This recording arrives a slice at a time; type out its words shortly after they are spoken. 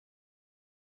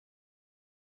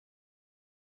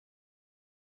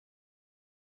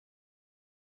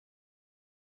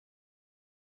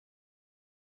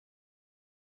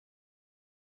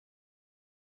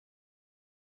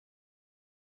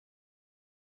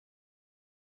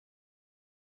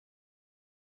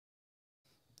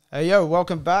Hey, yo,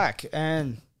 welcome back.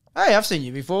 And hey, I've seen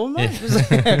you before, mate.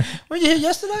 Yeah. Were you here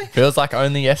yesterday? Feels like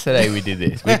only yesterday we did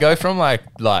this. We go from like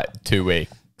 2 week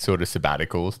sort of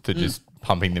sabbaticals to just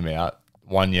pumping them out.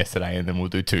 One yesterday and then we'll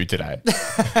do 2 today.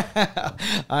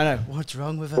 I know. What's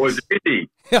wrong with us? Was busy.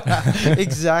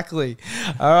 Exactly.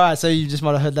 All right. So you just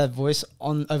might have heard that voice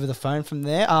over the phone from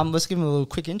there. Let's give him a little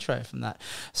quick intro from that.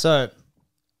 So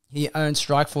he owns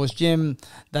Strikeforce Gym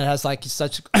that has like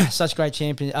such great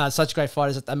such great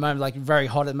fighters at the moment, like very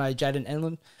hot at the moment.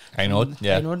 Jayden Eynaud,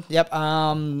 yeah. Eynaud, yep.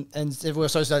 And we're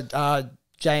also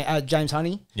James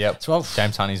Honey. Yep. As well.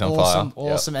 James Honey's on Awesome, fire.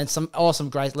 awesome. Yep. And some awesome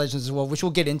great legends as well, which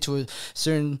we'll get into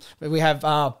soon. We have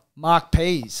Mark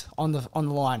Pease on the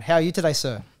line. How are you today,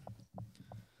 sir?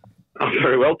 I'm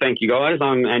very well, thank you guys.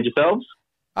 And yourselves?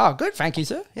 Oh, good. Thank you,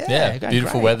 sir. Yeah,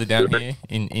 beautiful weather down here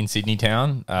in Sydney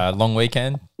town. Long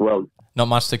weekend. Well, not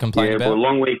much to complain about. Well,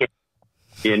 long weekend.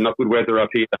 Yeah, not good weather up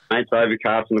here, mate. It's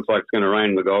overcast and looks like it's going to rain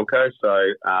on the Gold Coast.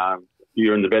 So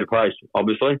you're in the better place,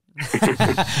 obviously.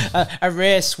 A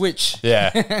rare switch.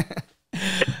 Yeah.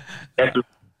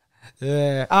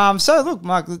 Yeah. So look,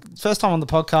 Mark, first time on the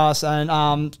podcast,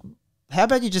 and how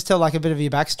about you just tell like a bit of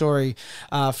your backstory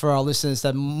for our listeners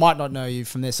that might not know you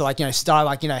from this? So start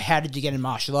how did you get in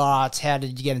martial arts? How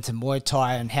did you get into Muay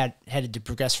Thai, and how did you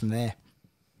progress from there?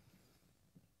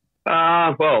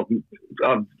 Well,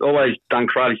 I've always done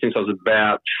karate since I was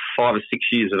about 5 or 6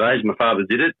 years of age. My father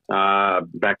did it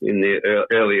back in the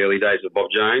early days of Bob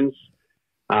Jones.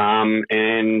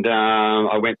 And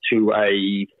I went to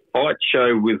a fight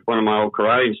show with one of my old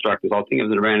karate instructors. I think it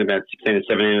was around about 16 or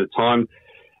 17 at the time.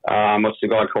 What's the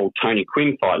guy called Tony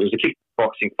Quinn fight? It was a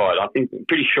kickboxing fight. I'm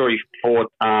pretty sure he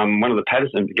fought one of the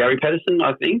Patterson, Gary Patterson,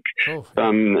 I think. Oh.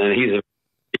 And he's a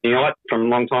Muaythai from a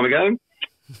long time ago.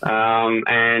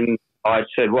 And I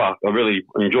said, well, I really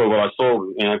enjoyed what I saw,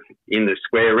 in the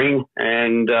square ring.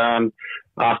 And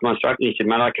asked my instructor, he said,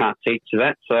 mate, I can't teach you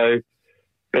that. So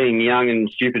being young and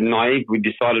stupid and naive, we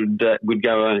decided that we'd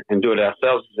go and do it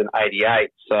ourselves. It was in 88.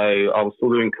 So I was still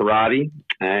doing karate,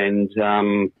 and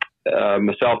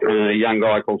myself and a young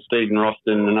guy called Stephen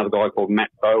Roston and another guy called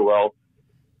Matt Bowell.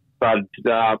 But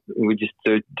we just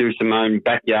do some own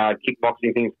backyard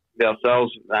kickboxing things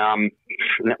ourselves, and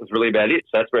that was really about it.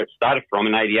 So that's where it started from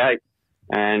in 88.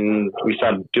 And we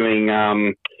started doing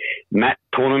mat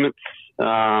tournaments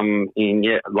in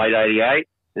late 88.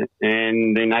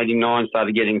 And in 89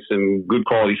 started getting some good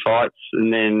quality fights.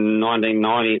 And then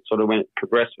 1990 it sort of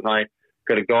progressed. And I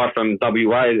got a guy from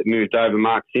WA that moved over,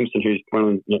 Mark Simpson, who's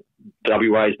one of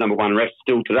WA's number one refs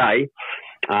still today.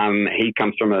 He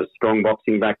comes from a strong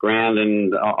boxing background,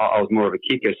 and I was more of a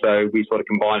kicker. So we sort of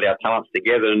combined our talents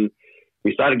together, and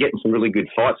we started getting some really good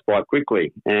fights quite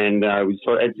quickly. And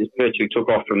it just virtually took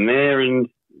off from there. And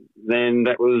then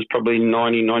that was probably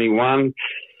 90, 91.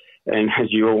 And as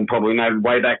you all probably know,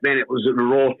 way back then, it was a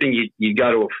raw thing. You'd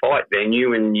go to a fight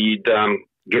venue and you'd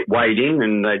get weighed in,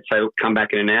 and they'd say, look, come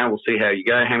back in an hour, we'll see how you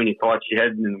go, how many fights you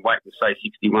had, and then weight would say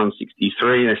 61,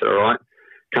 63. They said, all right.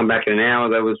 Come back in an hour,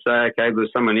 they would say, okay, there's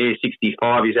someone here,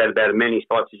 65, he's had about as many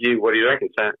fights as you, what do you reckon?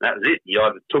 So that was it. You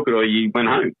either took it or you went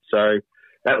home. So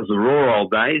that was the raw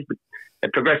old days. But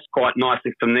it progressed quite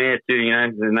nicely from there too,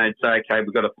 and they'd say, okay,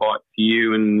 we've got a fight for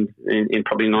you. And in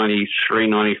probably 93,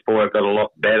 94, it got a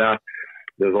lot better.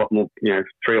 There was a lot more,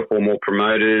 3 or 4 more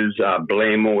promoters,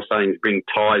 Blair more starting to bring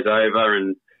ties over,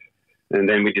 and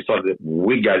then we decided that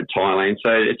we'd go to Thailand.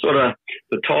 So it's sort of,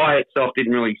 the Thai itself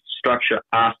didn't really structure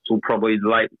us till probably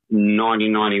late 90,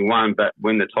 91, but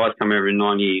when the Thais come over in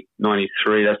 90,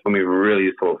 93, that's when we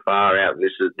really thought, far out,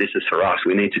 this is for us.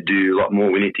 We need to do a lot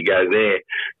more. We need to go there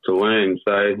to learn.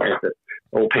 So it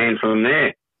all panned from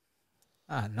there.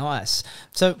 Ah, nice.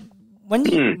 So when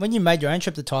you made your own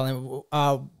trip to Thailand,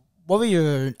 what were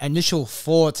your initial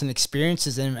thoughts and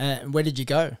experiences, and where did you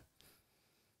go?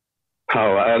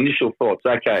 Initial thoughts.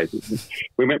 Okay.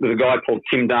 We went with a guy called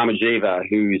Tim Dharmajiva,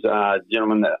 who's a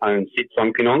gentleman that owns Sit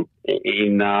Songpinong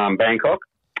in Bangkok.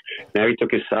 Now, he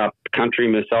took us up country,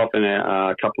 myself and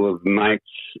a couple of mates,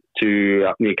 to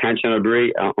up near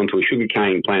Kanchanaburi onto a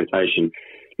sugarcane plantation.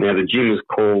 Now, the gym was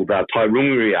called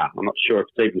Tairungaria. I'm not sure if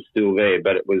it's even still there,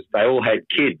 but they all had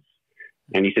kids.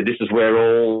 And he said, this is where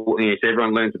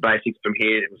everyone learns the basics from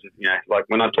here. It was, like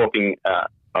when I'm talking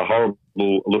a horrible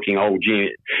looking old gym,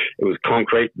 it was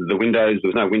concrete. The windows, there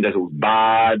was no windows, it was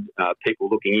barred. People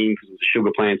looking in because it was a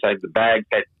sugar plantation. The bags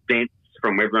had dents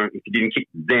from everyone. If you didn't kick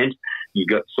the dent, you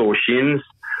got sore shins.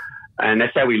 And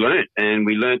that's how we learnt. And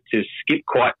we learnt to skip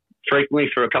quite frequently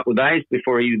for a couple of days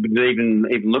before he would even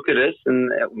look at us,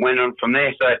 and it went on from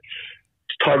there. So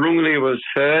Tairungaria was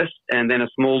first, and then a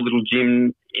small little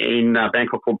gym in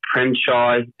Bangkok called Prem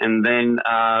Chai, and then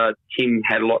Tim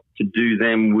had a lot to do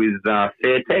then with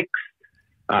Fairtex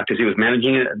because he was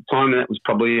managing it at the time, and that was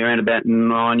probably around about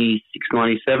 96,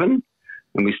 97.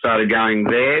 And we started going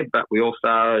there, but we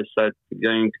also started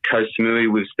going to Koh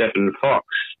Samui with Stephen Fox.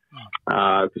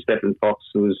 Because Stephen Fox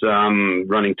was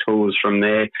running tours from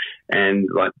there, and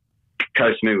like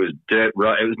Koh Samui was dirt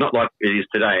right. It was not like it is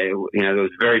today. You know, there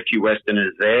was very few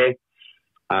Westerners there,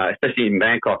 especially in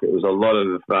Bangkok. It was a lot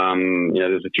of you know,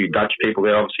 there's a few Dutch people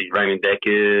there, obviously Raymond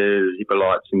Deckers,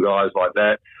 Hippolyte, some guys like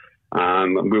that.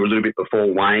 We were a little bit before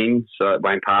Wayne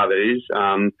Parr, that is.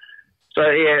 So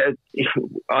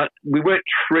yeah, we weren't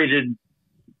treated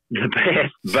the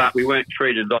best, but we weren't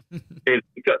treated like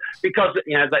because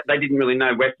you know they didn't really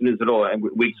know Westerners at all, and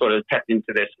we sort of tapped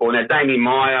into their sport. Now Damien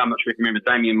Meyer, I'm not sure if you remember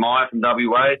Damien Meyer from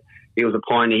WA. He was a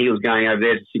pioneer. He was going over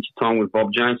there to Sichuan with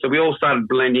Bob Jones. So we all started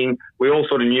blending. We all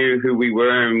sort of knew who we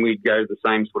were, and we'd go to the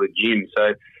same sort of gym.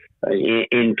 So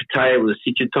in Pattaya it was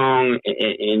Sichuan.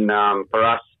 For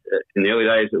us in the early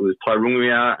days it was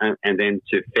Taurungia, and then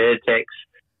to Fairtex,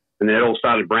 and then it all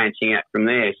started branching out from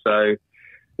there. So.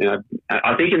 You know,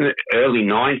 I think in the early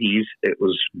 90s it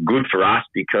was good for us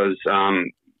because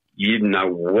you didn't know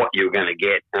what you were going to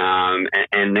get.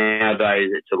 And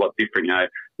nowadays it's a lot different. You know,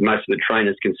 most of the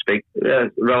trainers can speak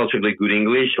relatively good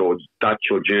English or Dutch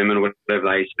or German or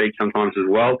whatever they speak sometimes as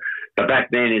well. But back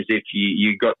then, as if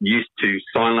you got used to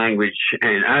sign language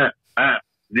and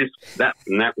this, that,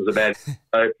 and that was about.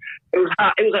 So it was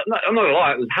hard. I'm not going to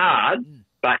lie, it was hard.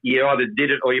 But you either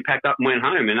did it or you packed up and went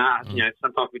home. And you know,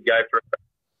 sometimes we'd go for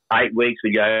 8 weeks,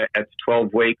 we go out to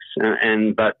 12 weeks,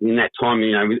 but in that time,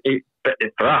 you know, but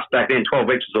for us back then, 12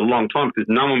 weeks was a long time because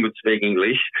no one would speak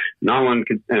English, no one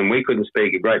could, and we couldn't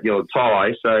speak a great deal of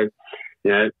Thai. So,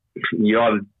 you know, you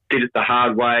either did it the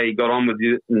hard way, got on with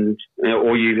it,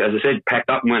 or you, as I said, packed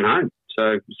up and went home.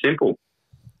 So simple.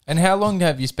 And how long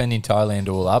have you spent in Thailand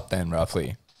all up then,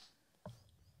 roughly?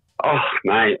 Oh,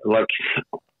 mate, like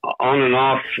on and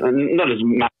off, and not as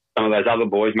much. Some of those other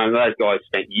boys, man, those guys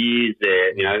spent years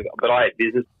there, you know, but I had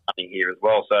business running here as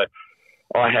well. So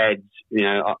I had, you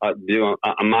know, I'd do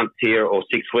a month here or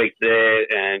 6 weeks there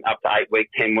and up to 8 weeks,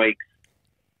 10 weeks.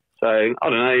 So I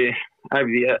don't know, over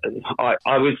the,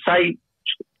 I would say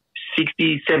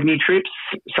 60, 70 trips,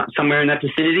 somewhere in that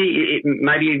vicinity.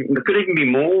 It could even be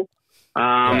more.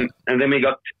 And then we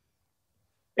got,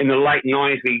 in the late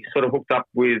 90s, we sort of hooked up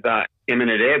with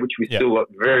Eminent Air, which we still got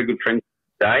very good friends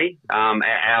today.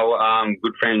 Our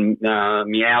good friend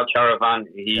Meow Charavan,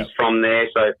 he's from there,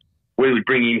 so we would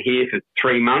bring him here for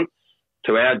 3 months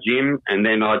to our gym, and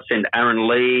then I'd send Aaron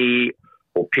Leigh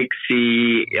or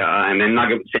Pixie, and then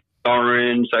Nugget would send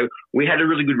Doran. So we had a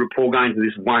really good rapport going to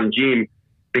this one gym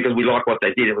because we liked what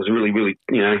they did. It was really, really,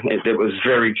 you know, there was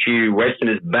very few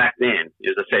Westerners back then,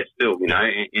 as I said, still, you know,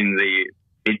 in the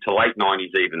mid to late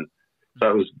 90s even.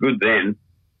 So it was good then.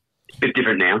 A bit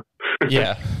different now.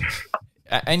 Yeah.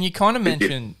 And you kind of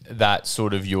mentioned that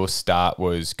sort of your start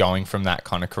was going from that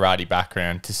kind of karate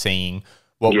background to seeing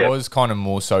what was kind of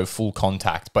more so full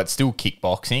contact, but still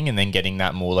kickboxing, and then getting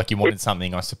that more, like you wanted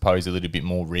something, I suppose, a little bit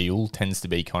more real, tends to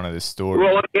be kind of the story.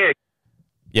 Well, yeah.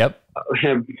 Yep.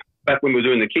 Back when we were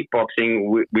doing the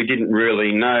kickboxing, we didn't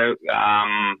really know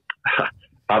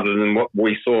other than what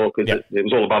we saw because it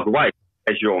was all above the weight,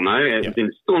 as you all know. It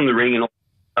was still in the ring and all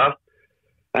that stuff.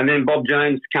 And then Bob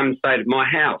Jones came and stayed at my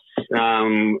house.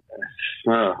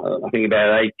 I think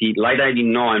about late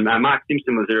 89. Mark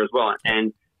Simpson was there as well,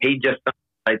 and they'd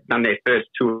done their first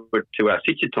tour to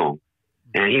Sichuan,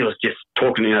 and he was just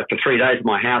talking to us for 3 days at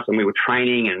my house, and we were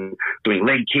training and doing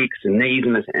leg kicks and knees,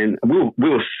 and we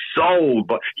were sold.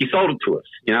 But he sold it to us,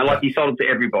 you know, like he sold it to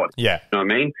everybody. Yeah, you know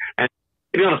what I mean. And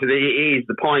to be honest with you, he is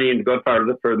the pioneer and the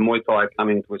godfather for the Muay Thai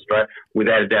coming to Australia,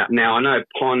 without a doubt. Now I know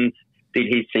Pon did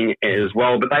his thing as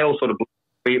well, but they all sort of,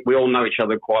 we all know each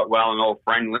other quite well and all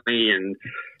friendly and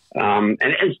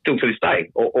still to this day,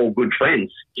 all good friends.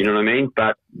 You know what I mean?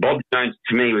 But Bob Jones,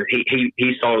 to me,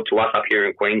 he sold it to us up here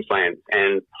in Queensland,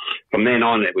 and from then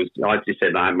on, it was, I just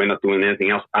said, no, we're not doing anything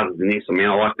else other than this. I mean,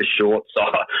 I like the shorts,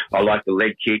 I like the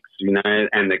leg kicks, you know,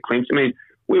 and the clinch. I mean,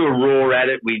 we were raw at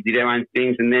it. We did our own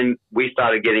things, and then we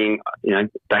started getting, you know,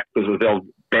 back because it was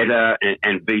better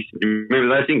and VCR.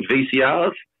 Remember those things,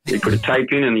 VCRs? You put a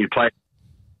tape in and you play.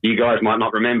 You guys might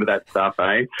not remember that stuff,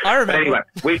 eh? I remember. But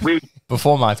anyway, we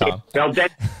before my time. Well,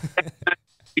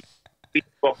 we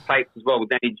swapped tapes as well with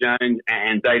Danny Jones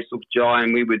and Dave Sukjai,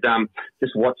 and we would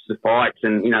just watch the fights,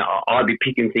 and you know, I'd be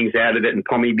picking things out of it, and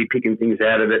Pommy'd be picking things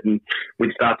out of it, and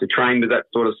we'd start to train with that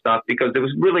sort of stuff because there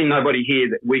was really nobody here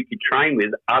that we could train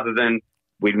with other than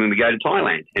when we go to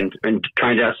Thailand and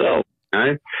train ourselves.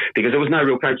 because there was no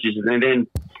real coaches. And then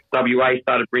WA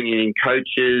started bringing in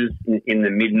coaches in the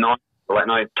mid-90s,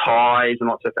 like Thais and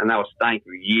lots of stuff, and they were staying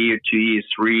for a year, 2 years,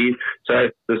 3 years. So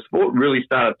the sport really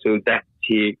started to adapt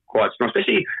here quite strong,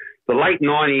 especially the late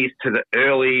 90s to the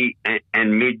early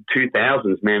and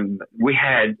mid-2000s, man. We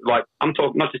had, like, I'm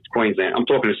talking not just Queensland, I'm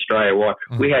talking Australia-wide.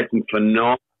 We had some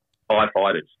phenomenal Thai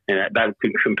fighters, and they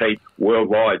could compete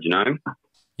worldwide,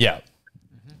 Yeah.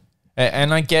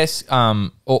 And I guess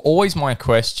always my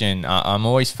question, I'm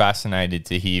always fascinated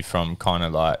to hear from kind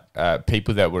of like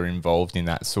people that were involved in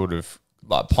that sort of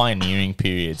like pioneering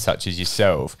period, such as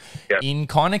yourself, in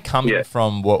kind of coming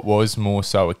from what was more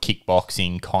so a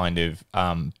kickboxing kind of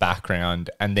background,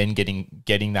 and then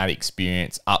getting that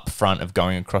experience up front of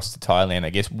going across to Thailand. I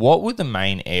guess what were the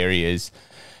main areas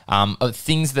of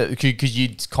things that, because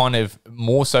you'd kind of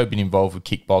more so been involved with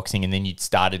kickboxing, and then you'd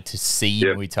started to see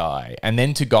Muay Thai, and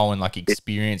then to go and like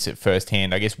experience it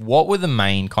firsthand. I guess what were the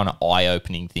main kind of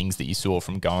eye-opening things that you saw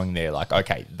from going there? Like,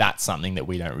 okay, that's something that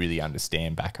we don't really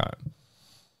understand back home.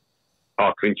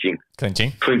 Oh, clinching.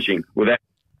 Well,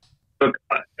 look,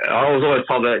 I was always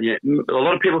told that a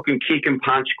lot of people can kick and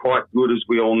punch quite good, as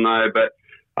we all know, but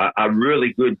a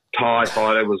really good Thai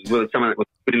fighter was really someone that was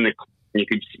good in the. You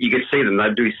could see them.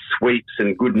 They'd do sweeps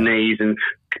and good knees and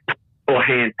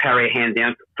parry a hand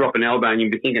down, drop an elbow, and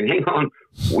you'd be thinking, hang on,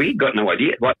 we got no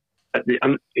idea. Like,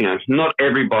 not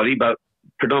everybody, but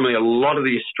predominantly a lot of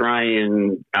the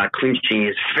Australian clinching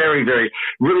is very, very,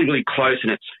 really, really close,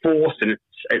 and it's forced, and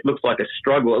it looks like a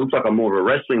struggle. It looks like a more of a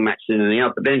wrestling match than anything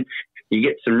else. But then you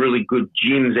get some really good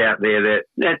gyms out there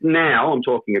that now I'm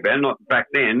talking about, not back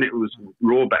then. It was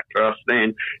raw back for us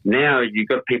then. Now you've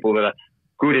got people that are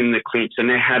good in the clinch, and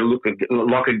they had to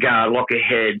lock a guard, lock a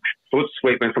head, foot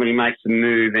sweep when somebody makes a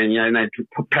move, and they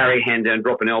parry a hand down,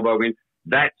 drop an elbow in.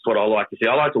 That's what I like to see.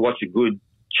 I like to watch a good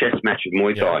chess match of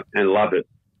Muay Thai and love it.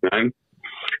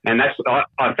 And that's what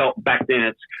I felt back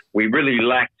then. We really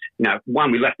lacked.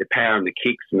 One, we lacked the power and the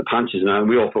kicks and the punches.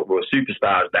 We all thought we were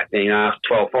superstars back then. After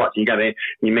 12 fights, you go there and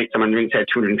you meet someone who's had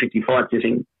 250 fights, you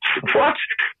think, what?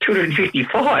 250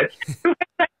 fights?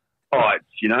 Fights,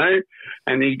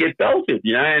 and then you get belted,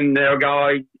 and they'll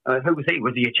go, who was he?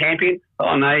 Was he a champion?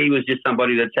 Oh, no, he was just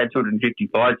somebody that's had 250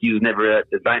 fights. He was never at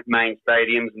the main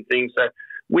stadiums and things. So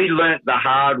we learnt the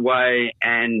hard way,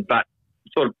 but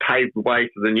sort of paved the way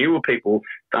for the newer people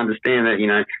to understand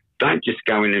that, don't just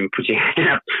go in and put your hand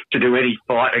up to do any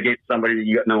fight against somebody that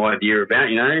you got no idea about,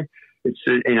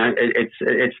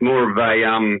 It's more of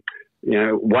a,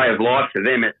 way of life for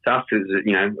them. It's us,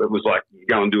 it was like you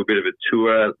go and do a bit of a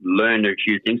tour, learn a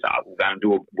few things. We'll go and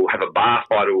we'll have a bar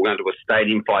fight, or we'll go and do a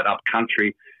stadium fight up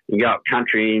country. You go up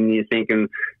country and you're thinking,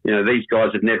 these guys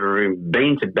have never even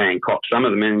been to Bangkok, some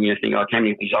of them, and you think, how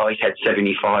many of these guys had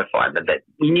 75 fights?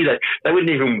 You knew that they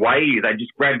wouldn't even weigh you. They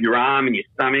just grab your arm and your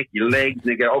stomach, your legs,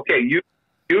 and they go, okay, you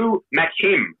match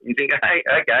him. You think, hey,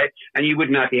 okay. And you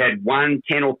wouldn't know if he had 1,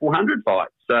 10 or 400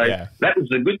 fights. So that was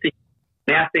the good thing.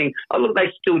 Now look,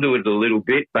 they still do it a little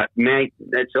bit, but mate,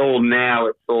 it's all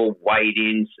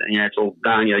weighed-ins, it's all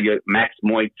done. You got Max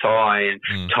Muay Thai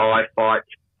and Thai fights.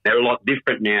 They're a lot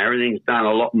different now. Everything's done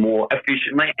a lot more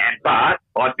efficiently, but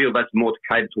I feel that's more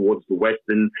catered towards the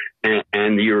Western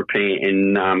and the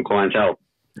European clientele.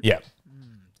 Yeah.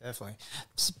 Definitely.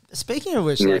 Speaking of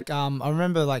which, I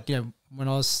remember, when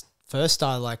I was first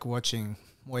started, watching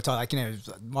Muay Thai,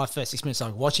 my first experience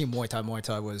watching Muay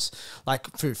Thai was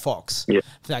through Fox. Yeah.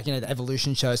 The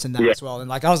evolution shows and that as well.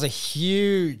 And I was a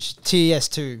huge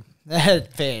TS2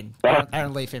 fan,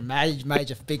 Aaron Leigh fan,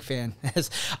 major big fan.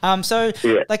 Can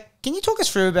you talk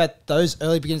us through about those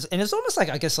early beginnings? And it's almost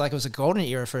I guess it was a golden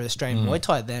era for Australian Muay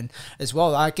Thai then as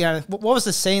well. What was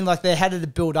the scene like there? How did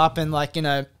it build up? And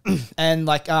and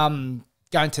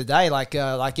going today,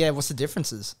 what's the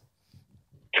differences?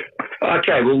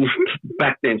 Okay, well,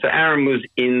 back then, so Aaron was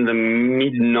in the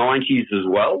mid-90s as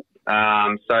well.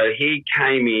 So he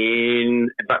came in,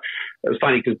 but it was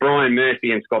funny because Brian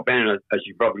Murphy and Scott Bannon, as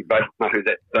you probably both know who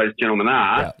those gentlemen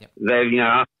are, they've,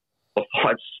 after the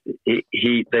fights,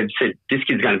 they've said, this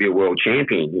kid's going to be a world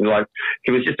champion.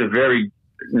 He was just a very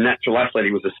natural athlete.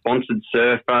 He was a sponsored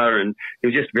surfer, and he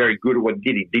was just very good at what he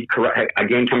did. He did,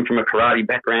 again, come from a karate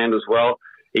background as well.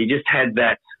 He just had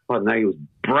that, I don't know, he was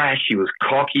brash, he was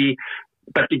cocky,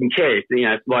 but didn't care.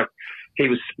 It's like he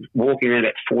was walking around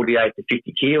at 48 to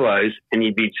 50 kilos, and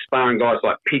he'd be sparring guys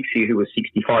like Pixie, who was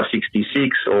 65,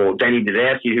 66, or Danny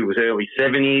Didowski, who was early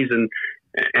 70s, and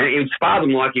he would spar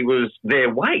them like he was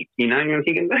their weight, and you're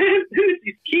thinking, who is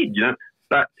this kid,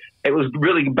 But it was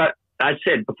really, but I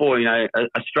said before,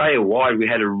 Australia-wide, we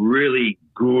had a really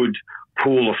good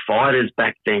pool of fighters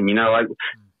back then, like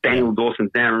Daniel Dawson,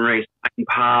 Darren Reese,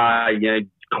 Parr,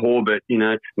 Corbett,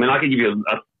 I mean, I could give you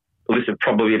a list of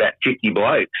probably about 50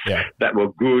 blokes that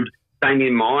were good.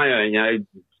 Damien Meyer,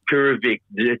 Kurovic,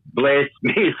 Blair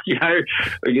Smith,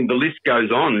 the list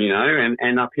goes on,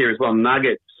 and up here as well,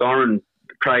 Nugget, Soren,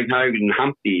 Craig Hogan,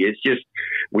 Humpty. It's just,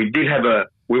 we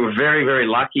were very, very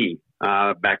lucky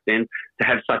back then to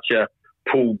have such a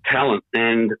pooled talent.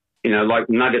 And, like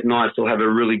Nugget and I still have a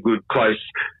really good, close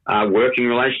working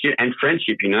relationship and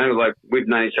friendship, like we've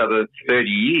known each other 30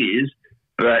 years,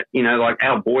 but, like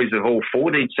our boys have all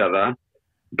fought each other.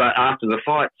 But after the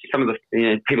fight, some of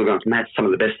the people are going, Matt, some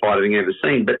of the best fighting I've ever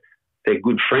seen, but they're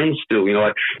good friends still,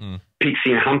 like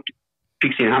Pixie and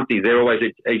Humpty, they're always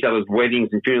at each other's weddings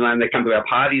and funerals, and they come to our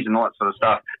parties and all that sort of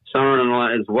stuff. Soren and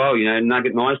I as well,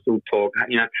 Nugget and I still talk,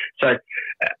 So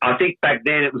I think back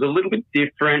then it was a little bit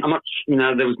different. I'm not,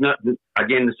 there was not,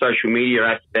 again, the social media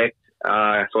aspect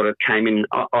sort of came in.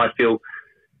 I feel,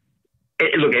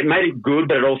 it made it good,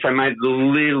 but it also made it a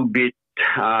little bit,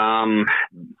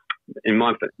 in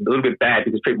my a little bit bad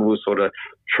because people were sort of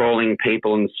trolling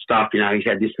people and stuff. He's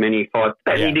had this many fights,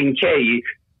 but he didn't care. You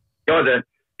either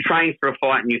trained for a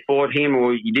fight and you fought him,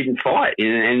 or you didn't fight.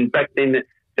 And back then,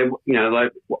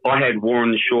 like I had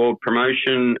Warren Shaw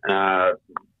promotion.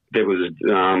 There was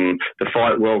the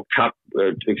Fight World Cup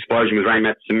explosion with Ray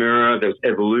Matsumura. There was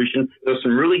Evolution. There was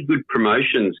some really good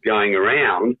promotions going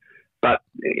around, but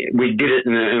we did it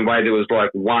in a way that was like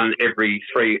one every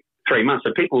three months.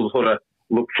 So people sort of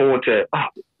look forward to,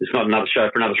 it's not another show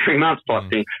for another 3 months type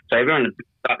thing. So everyone,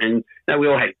 and we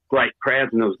all had great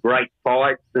crowds and there was great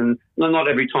fights, and not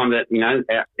every time that,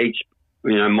 each,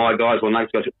 my guys or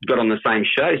Nate's guys got on the same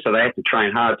show, so they had to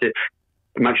train hard to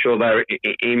make sure they were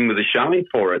in with the showing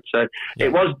for it. So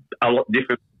it was a lot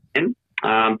different then.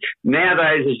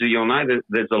 Nowadays, as you all know,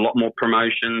 there's a lot more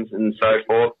promotions and so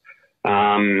forth.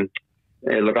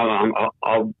 Look,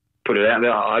 I'll put it out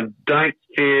there. I don't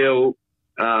feel...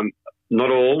 not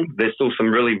all. There's still some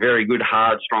really very good,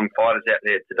 hard, strong fighters out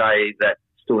there today that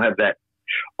still have that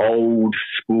old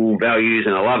school values,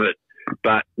 and I love it.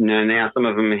 But now some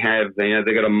of them have, they've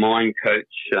got a mind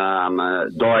coach, a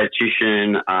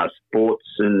dietitian,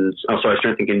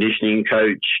 strength and conditioning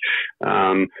coach.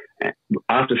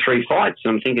 After 3 fights,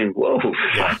 I'm thinking, whoa,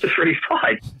 after 3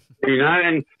 fights,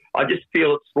 and I just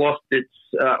feel it's lost its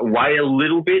way a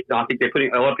little bit. I think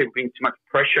a lot of people putting too much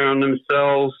pressure on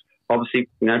themselves. Obviously,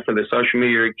 for the social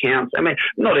media accounts. I mean,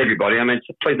 not everybody. I mean,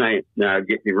 please don't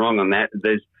get me wrong on that.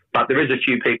 But there is a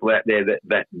few people out there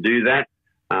that do that.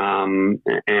 And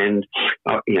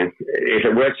if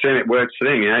it works for them, it works for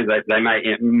them. They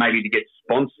may maybe to get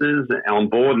sponsors on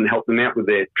board and help them out with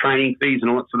their training fees and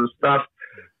all that sort of stuff.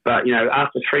 But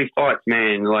after 3 fights,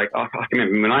 man, like I can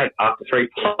remember when after 3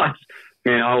 fights.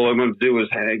 Man, all I wanted to do was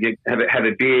have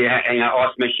a beer,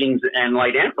 ice machines, and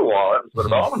lay down for a while. That was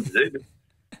what I wanted to do.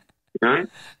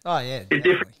 Oh yeah, bit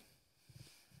different.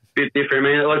 I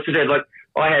mean, like I said, like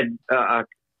I had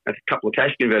a couple of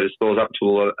cash converter stores up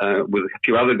till with a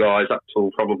few other guys up till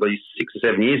probably 6 or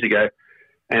 7 years ago,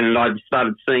 and I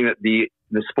started seeing that the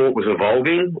sport was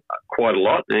evolving quite a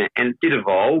lot, and it did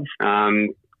evolve.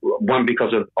 One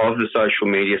because of the social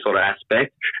media sort of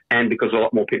aspect, and because a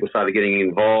lot more people started getting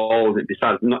involved. It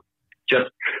started not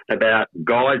just about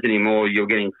guys anymore. You're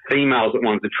getting females that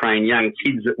wanted to train, young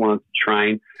kids that wanted to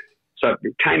train. So it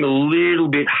became a little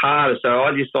bit harder. So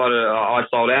I decided I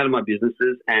sold out of my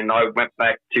businesses and I went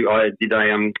back to, I did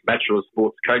a Bachelor of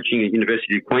Sports Coaching at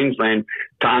University of Queensland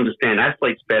to understand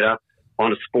athletes better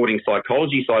on a sporting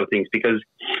psychology side of things, because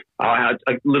I had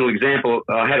a little example.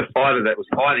 I had a fighter that was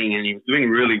fighting and he was doing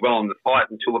really well in the fight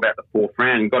until about the 4th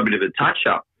round and got a bit of a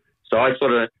touch-up. So I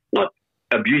sort of, not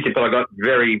abusive, but I got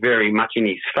very, very much in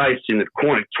his face in the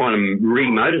corner trying to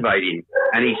re-motivate him.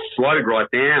 And he slowed right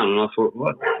down. And I thought,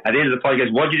 what? At the end of the fight, he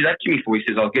goes, why'd you do that to me for? He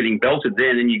says, I was getting belted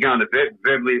there. And then you go into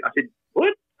verbally. I said,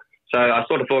 what? So I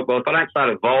sort of thought, well, if I don't start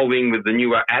evolving with the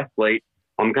newer athlete,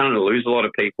 I'm going to lose a lot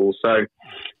of people. So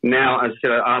now, as I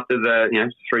said, after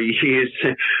the 3 years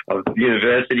of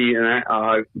university,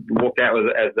 I walked out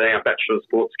as a Bachelor of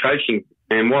Sports Coaching.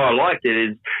 And what I liked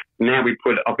it is now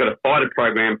I've got a fighter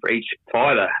program for each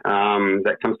fighter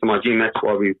that comes to my gym. That's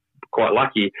why we're quite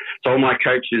lucky. So all my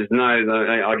coaches know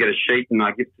that I get a sheet and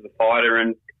I give it to the fighter,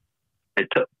 and it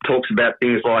talks about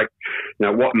things like,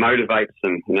 what motivates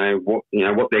them,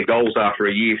 what their goals are for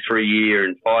a year, 3 year,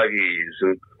 and 5 years,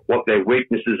 and what their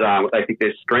weaknesses are, what they think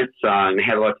their strengths are, and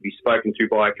how they like to be spoken to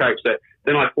by a coach. So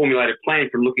then I formulate a plan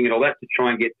from looking at all that to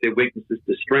try and get their weaknesses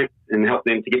to strength and help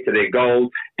them to get to their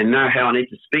goals and know how I need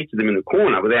to speak to them in the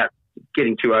corner without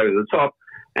getting too over the top.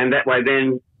 And that way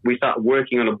then we start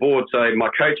working on a board. So my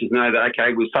coaches know that,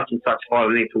 okay, with such and such fight,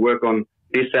 I need to work on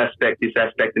this aspect,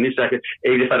 and this aspect.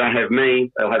 Even if they don't have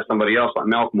me, they'll have somebody else like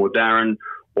Malcolm or Darren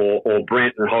or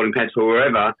Brent and holding pads or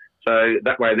whoever. So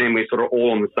that way then we're sort of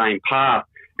all on the same path.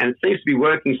 And it seems to be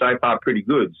working so far pretty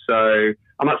good. So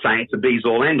I'm not saying it's a bees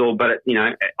all end all, but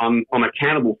I'm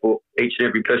accountable for each and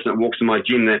every person that walks in my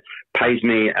gym that pays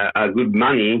me a good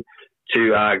money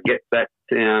to get that,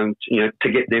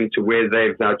 to get them to where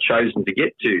they've chosen to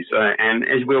get to. So, and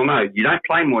as we all know, you don't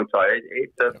play Muay Thai.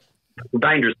 It's a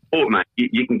dangerous sport, mate.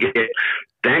 You can get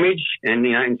damage, and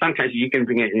in some cases you can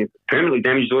get permanently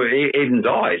damaged or even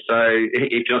die. So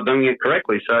if you're not doing it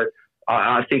correctly, so.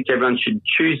 I think everyone should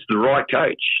choose the right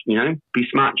coach, be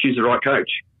smart, choose the right coach.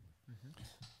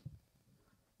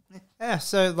 Yeah.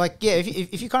 So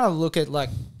if you kind of look at like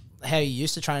how you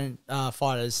used to train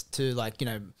fighters to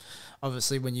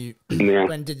obviously when you did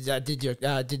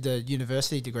the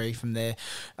university degree from there,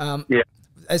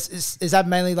 is that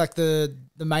mainly like the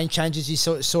main changes you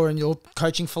saw in your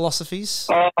coaching philosophies?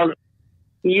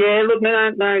 Yeah, look,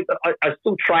 no. I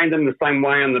still train them the same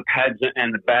way on the pads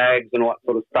and the bags and all that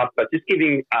sort of stuff, but just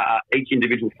giving each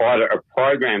individual fighter a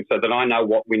program so that I know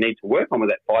what we need to work on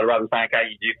with that fighter rather than saying, okay,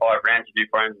 you do 5 rounds, you do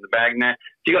 5 rounds in the bag. Now, if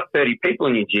you've got 30 people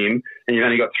in your gym and you've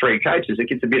only got 3 coaches, it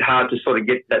gets a bit hard to sort of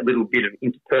get that little bit of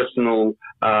interpersonal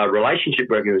relationship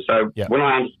working. So when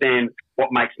I understand what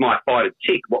makes my fighter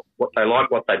tick, what they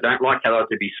like, what they don't like, how they like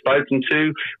to be spoken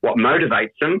to, what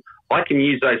motivates them, I can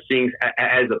use those things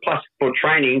as a plus for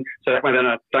training, so that way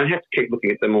I don't have to keep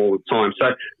looking at them all the time.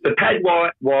 So the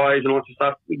pad-wise and all that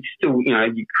stuff, we still,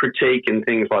 you critique and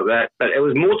things like that, but it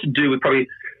was more to do with probably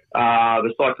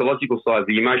the psychological side,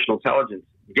 the emotional intelligence,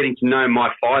 getting to know my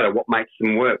fighter, what makes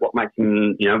them work, what makes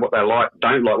them, what they like,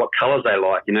 don't like, what colours they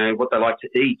like, what they like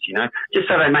to eat, just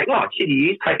so they make,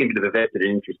 he's taking a bit of a vested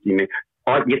interest in me.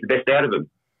 I can get the best out of him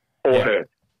or her.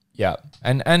 Yeah.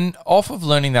 And off of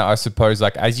learning that, I suppose,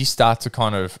 like as you start to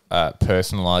kind of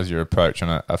personalize your approach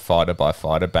on a fighter by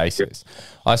fighter basis,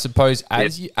 I suppose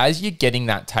as you're getting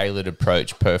that tailored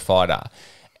approach per fighter,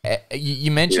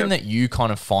 you mentioned that you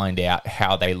kind of find out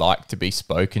how they like to be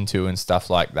spoken to and stuff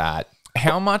like that.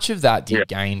 How much of that do you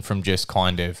gain from just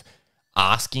kind of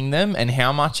asking them, and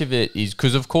how much of it is,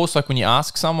 because of course, like when you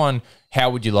ask someone, how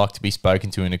would you like to be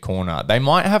spoken to in a corner? They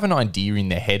might have an idea in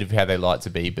their head of how they like to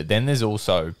be, but then there's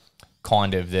also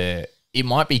kind of it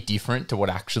might be different to what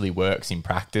actually works in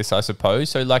practice, I suppose.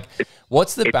 So like,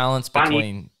 what's the balance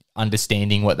between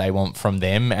understanding what they want from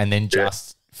them and then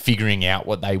just figuring out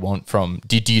what they want from,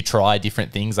 do you try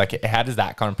different things? Like, how does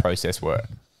that kind of process work?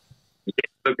 Yeah,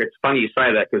 look, it's funny you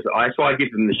say that, because I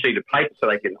give them the sheet of paper so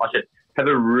they can, I said, have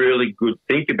a really good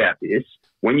think about this.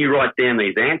 When you write down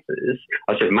these answers,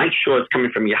 I said, make sure it's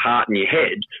coming from your heart and your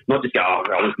head, not just go, I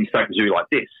want to be spoken to like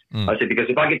this. I said, because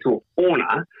if I get to a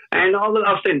corner, and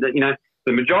I've seen that,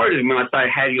 the majority of them, when I say,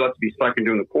 how do you like to be spoken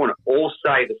to in the corner, all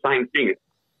say the same thing.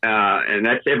 And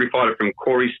that's every fighter from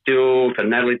Corey Still to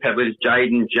Natalie, Pavlides,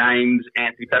 Jayden, James,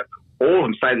 Anthony, all of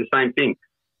them say the same thing.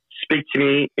 Speak to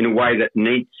me in a way that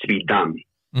needs to be done.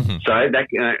 So that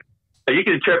so you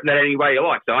can interpret that any way you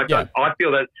like. So I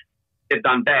feel that they've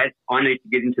done bad, I need to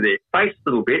get into their face a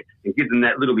little bit and give them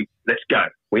that little bit, let's go.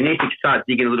 We need to start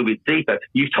digging a little bit deeper.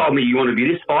 You've told me you want to be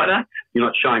this fighter, you're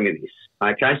not showing me this.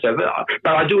 Okay, so,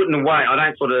 but I do it in a way, I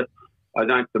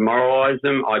don't demoralise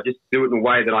them. I just do it in a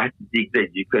way that I have to dig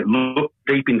deep. You can look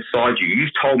deep inside you.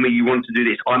 You've told me you want to do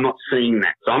this. I'm not seeing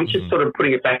that. So I'm just sort of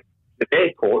putting it back to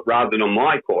their court rather than on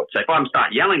my court. So if I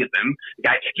start yelling at them,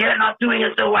 go, you're not doing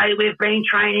it the way we've been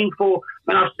training for.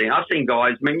 And I've seen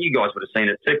guys, you guys would have seen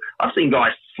it too. I've seen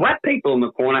guys slap people in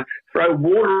the corner, throw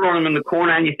water on them in the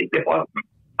corner, and you think,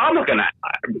 I'm not going to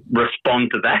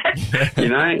respond to that,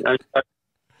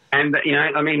 And,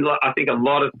 I think a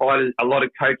lot of fighters, a lot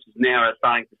of coaches now are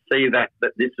starting to see that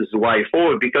this is the way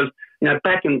forward, because,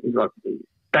 back in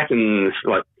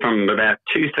from about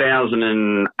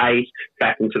 2008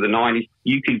 back into the 90s,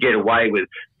 you could get away with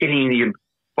getting in your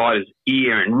fighter's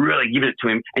ear and really giving it to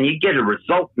him, and you get a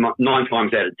result 9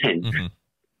 times out of 10.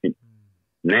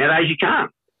 Nowadays, you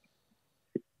can't.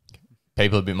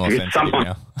 People are a bit more sensitive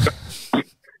now.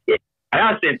 They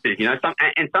are sensitive,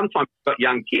 and sometimes you've got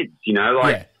young kids, and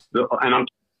I'm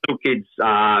little kids,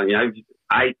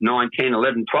 8, 9, 10,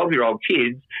 11, 12-year-old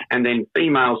kids, and then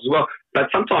females as well. But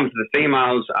sometimes the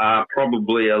females are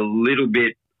probably a little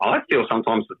bit, I feel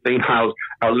sometimes the females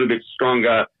are a little bit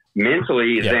stronger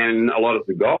mentally than a lot of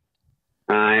the guys.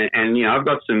 And I've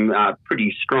got some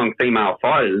pretty strong female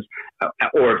fighters,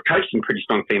 or have coached some pretty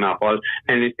strong female fighters,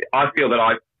 and I feel that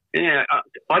I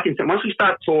can say, once we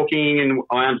start talking and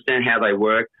I understand how they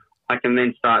work, I can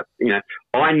then start,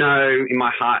 I know in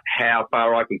my heart how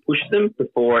far I can push them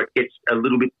before it gets a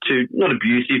little bit too, not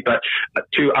abusive, but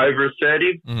too over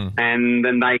assertive. And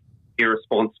then they get a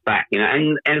response back,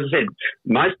 And as I said,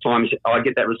 most times I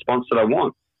get that response that I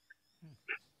want.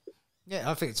 Yeah,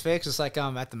 I think it's fair because like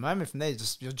at the moment from there,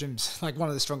 just your gym's like one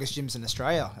of the strongest gyms in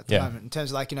Australia at the moment in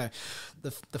terms of like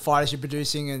the fighters you're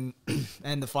producing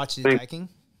and the fights you're taking.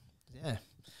 Yeah.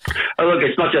 Oh, look,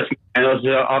 it's not just me.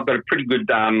 I've got a pretty good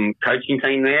coaching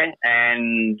team there,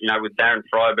 and with Darren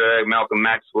Freiberg, Malcolm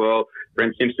Maxwell,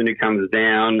 Brent Simpson who comes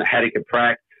down, Hadika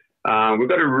Pratt. We've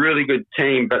got a really good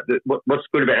team, but what's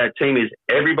good about our team is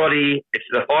everybody. If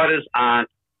the fighters aren't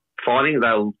fighting,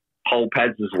 they'll hold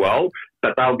pads as well,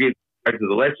 but they'll give to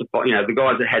the lesser fight, the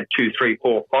guys that had 2, 3,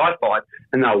 4, 5 fights,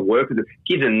 and they'll work with it,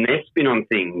 give them their spin on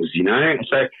things,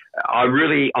 So I'm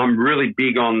really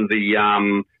big on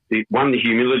the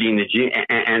humility in the gym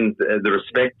and the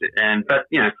respect, but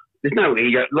there's no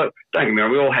ego. Look, don't get me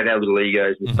wrong, we all have our little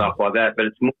egos and stuff like that, but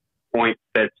it's more the point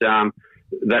that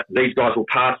that these guys will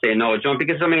pass their knowledge on,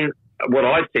 because what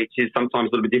I teach is sometimes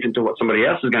a little bit different to what somebody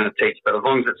else is going to teach, but as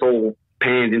long as it's all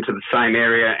panned into the same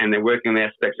area and they're working on the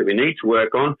aspects that we need to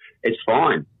work on, it's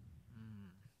fine.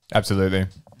 Absolutely.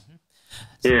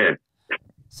 Yeah.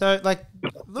 So, like,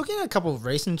 looking at a couple of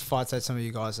recent fights that some of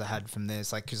you guys have had from there,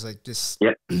 it's like, because like this,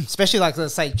 especially like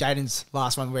let's say Jayden's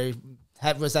last one where he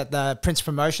was at the Prince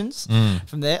Promotions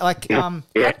from there. Like,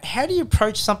 how do you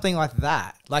approach something like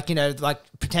that? Like, like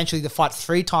potentially the fight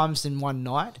 3 times in one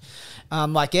night. How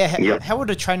would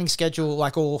a training schedule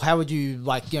or how would you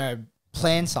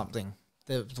plan something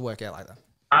to work out like that?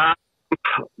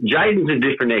 Jayden's a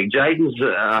different egg. Jayden's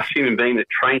a human being that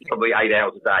trains probably 8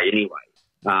 hours a day anyway.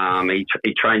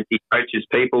 He trains, he coaches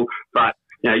people, but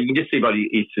you can just see by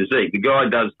his physique. The guy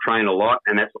does train a lot,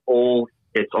 and that's all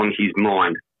it's on his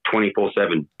mind,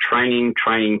 24/7. Training,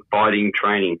 fighting,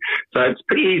 training. So it's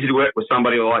pretty easy to work with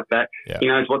somebody like that. Yeah. He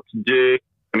knows what to do.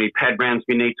 How many pad rounds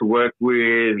we need to work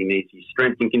with. He needs his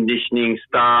strength and conditioning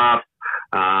staff.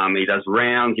 He does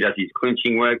rounds. He does his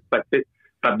clinching work. But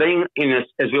being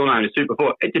as we all know, in a Super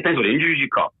 4, it depends what injuries you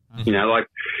cop.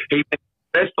 The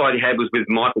first fight he had was with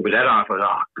Michael Badetta. I thought,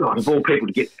 oh God, of all people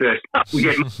to get first up, we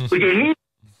get him.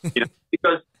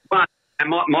 Because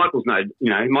Michael's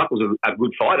Michael's a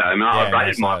good fighter. I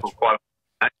rated Michael quite.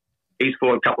 He's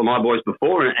fought a couple of my boys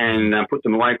before and put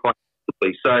them away quite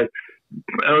quickly. So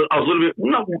I was a little bit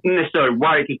not necessarily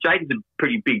worried because Jayden's a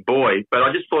pretty big boy, but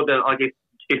I just thought that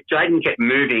if Jayden kept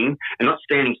moving and not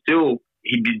standing still,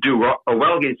 he'd do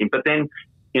well against him. But then,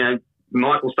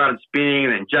 Michael started spinning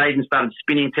and then Jayden started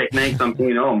spinning techniques. I'm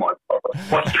thinking, oh my God,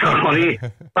 what's going on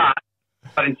here? But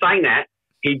in saying that,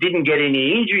 he didn't get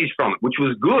any injuries from it, which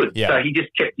was good. Yeah. So he just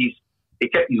kept his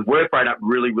work rate up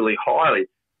really, really highly.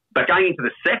 But going into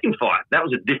the second fight, that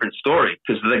was a different story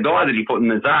because the guy that he fought in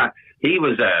Nazar, he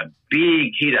was a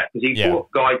big hitter because he fought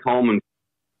Guy Coleman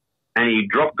and he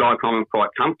dropped Guy Coleman quite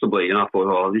comfortably. And I thought,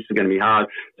 oh, this is going to be hard.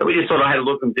 So we just sort of had a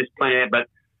look at this plan, but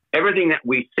everything that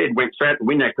we said went straight out the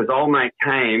window because old mate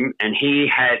came and he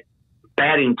had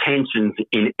bad intentions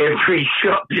in every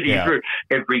shot that he threw,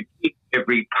 every kick,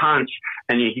 every punch,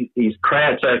 and his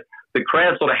crowd. So the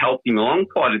crowd sort of helped him along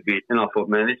quite a bit. And I thought,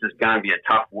 man, this is going to be a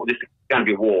tough war. This is going to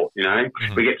be a war,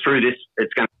 We get through this,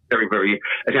 it's going to be very, very,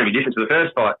 it's going to be different to the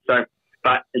first fight. So,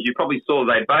 but as you probably saw,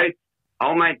 they both,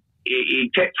 old mate,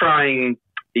 he kept trying,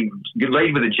 he could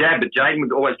lead with a jab, but Jayden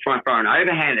would always try and throw an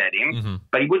overhand at him,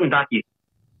 but he wouldn't duck it.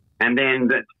 And then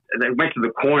they went to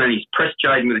the corner and he pressed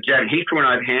Jayden with a jab. He threw an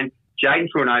overhand. Jayden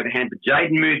threw an overhand, but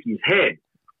Jayden moved his head.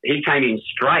 He came in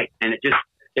straight, and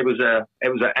it was a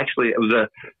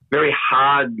very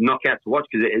hard knockout to watch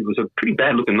because it was a pretty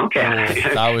bad looking knockout.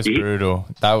 That was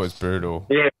brutal.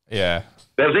 Yeah.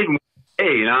 There was even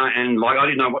and I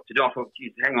didn't know what to do. I thought,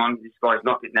 geez, hang on, this guy's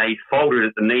knocked it now. He folded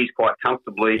at the knees quite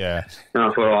comfortably. Yeah. And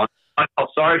I thought, I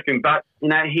felt sorry for him, but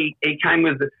he came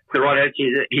with the right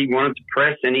attitude. He wanted to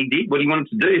press, and he did what he wanted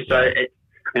to do. So,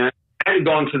 had he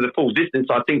gone to the full distance,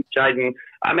 I think Jayden.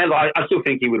 I still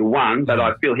think he would have won, but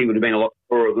I feel he would have been a lot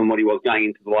poorer than what he was going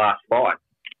into the last fight.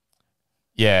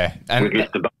 Yeah, and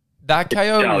that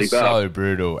KO was so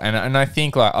brutal, and I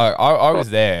think I was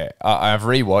there. I've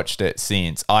rewatched it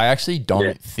since. I actually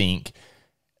don't think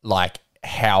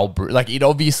how it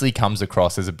obviously comes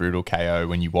across as a brutal KO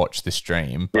when you watch the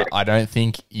stream, but I don't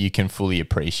think you can fully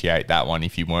appreciate that one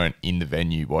if you weren't in the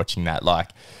venue watching that.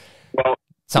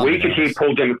 We could hear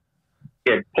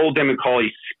Paul Demicoli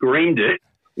screamed it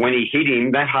when he hit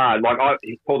him that hard.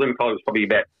 Paul Demicoli was probably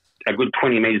about a good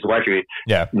 20 metres away from him.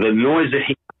 Yeah, the noise that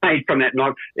he made from that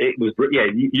knock, it was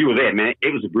you were there, man.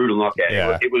 It was a brutal knockout.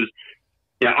 Yeah. It was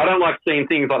I don't like seeing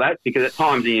things like that because at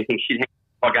times you think, shit,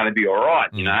 how am I going to be all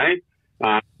right, you know?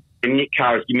 And Nick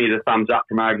Carr's giving me the thumbs up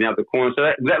from over the other corner. So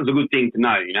that was a good thing to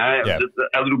know, you know. It was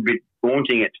a little bit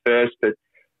daunting at first, but,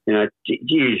 you know,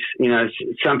 geez, you know,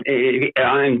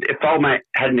 and if old mate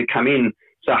hadn't come in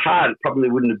so hard, it probably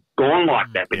wouldn't have gone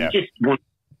like that. But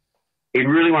he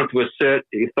really wanted to assert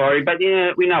the authority. But,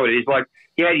 yeah, we know what it is. Like,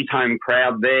 he had his home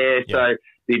crowd there, so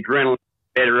the adrenaline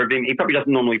better of him. He probably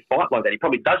doesn't normally fight like that. He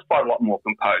probably does fight a lot more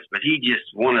composed, but he just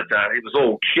wanted to, it was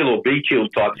all kill or be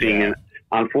killed type thing. And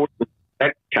unfortunately,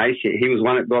 that case, he was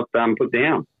one that got put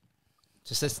down.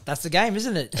 Just that's the game,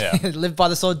 isn't it? Yeah. Live by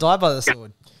the sword, die by the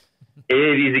sword. It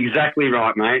is exactly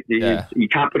right, mate. You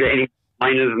can't put it any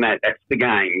plainer than that. That's the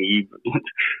game. You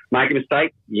make a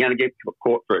mistake, you're going to get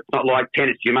caught for it. It's not like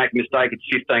tennis. You make a mistake, it's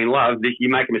 15 love. If you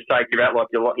make a mistake, you're out like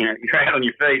you're out on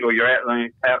your feet or you're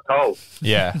out cold.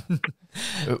 Yeah.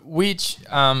 Which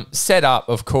set up,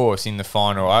 of course, in the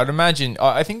final. I'd imagine.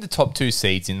 I think the top two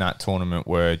seeds in that tournament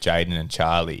were Jayden and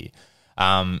Charlie.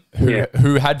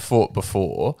 Who had fought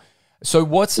before. So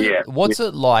what's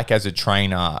it like as a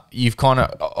trainer? You've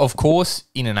of course,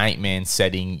 in an 8-man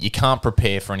setting, you can't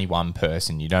prepare for any one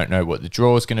person. You don't know what the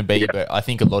draw is going to be, but I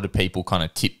think a lot of people kind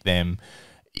of tip them,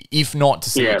 if not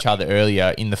to see each other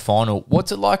earlier in the final.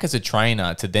 What's it like as a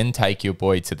trainer to then take your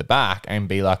boy to the back and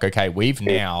be like, okay, we've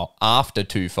now, after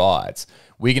 2 fights,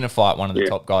 we're going to fight one of the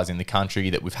top guys in the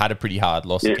country that we've had a pretty hard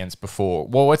loss against before.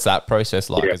 Well, what's that process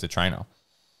like as a trainer?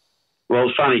 Well,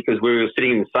 it's funny because we were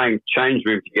sitting in the same change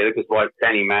room together because, like,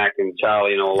 Danny Mac and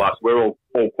Charlie and all us, we're all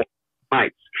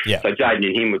mates. Yeah. So Jayden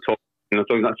and him were talking and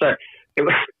talking. So it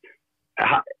was,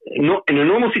 in a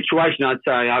normal situation, I'd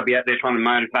say I'd be out there trying to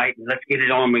motivate. Let's get it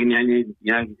on.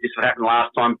 This what happened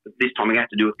last time, but this time we have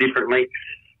to do it differently.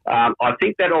 I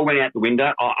think that all went out the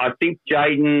window. I think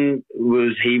Jayden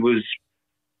was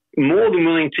more than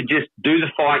willing to just do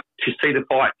the fight, to see the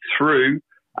fight through.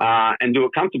 And do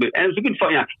it comfortably. And it was a good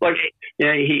fight.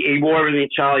 He wore everything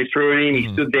that Charlie threw at him.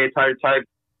 He stood there toe to toe.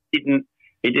 He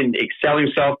didn't excel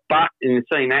himself. But in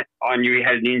seeing that, I knew he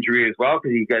had an injury as well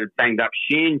because he got a banged up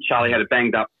shin. Charlie had a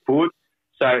banged up foot.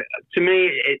 So to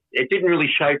me, it didn't really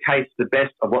showcase the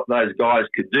best of what those guys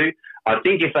could do. I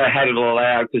think if they had it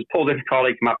allowed, because Paul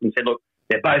Zendokai came up and said, look,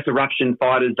 they're both eruption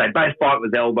fighters. They both fight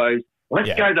with elbows. Let's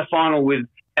go to the final with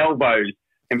elbows.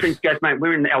 And Prince goes, mate,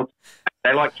 we're in the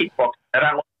they like kickboxing. They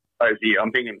don't like those here.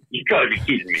 I'm thinking, you've got to be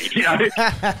kidding me. You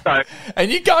know?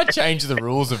 And you can't change the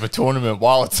rules of a tournament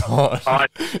while it's on.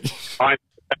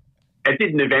 It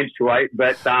didn't eventuate,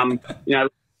 but, it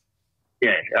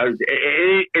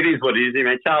is what it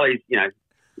is. Charlie's,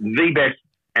 the best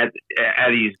at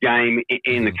his game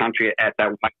in the country at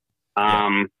that weight.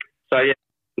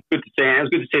 It's good to see. It was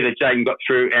good to see that Jayden got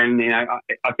through, and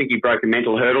I think he broke a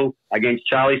mental hurdle against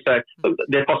Charlie. So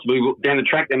they're possibly down the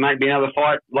track there may be another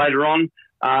fight later on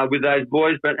with those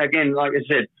boys. But again, like I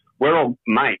said, we're all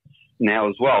mates now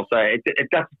as well. So it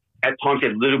does at times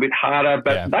get a little bit harder.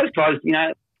 But those guys,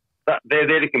 they're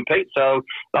there to compete, so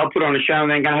they'll put on a show and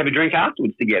then go have a drink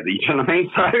afterwards together. You know what I mean?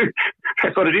 So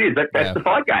that's what it is. That's the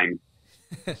fight game.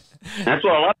 That's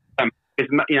what I like.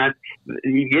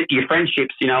 You get your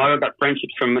friendships. I've got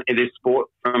friendships from this sport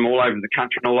from all over the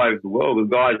country and all over the world with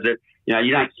guys that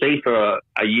you don't see for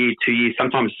a year, 2 years,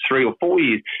 sometimes 3 or 4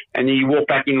 years, and then you walk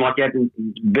back in like you haven't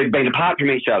been apart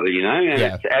from each other. And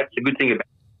that's a good thing about it.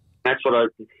 That's what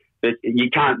you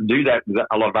can't do that with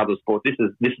a lot of other sports. This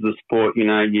is a sport.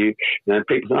 People say,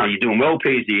 "Oh, you're doing well,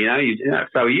 Pease."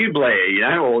 So are you,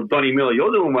 Blair? Or Donnie Miller,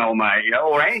 you're doing well, mate.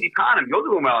 Or Andy Carnham, you're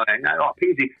doing well. Like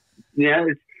Pease.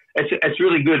 It's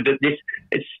really good that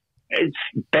it's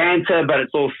banter, but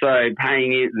it's also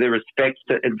paying the respect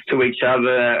to each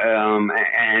other,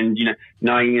 and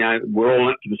knowing we're all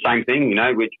up to the same thing.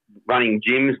 We're running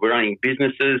gyms, we're running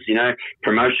businesses,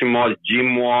 promotion wise,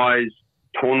 gym wise,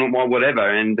 tournament wise, whatever,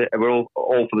 and we're all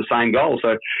for the same goal.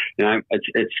 So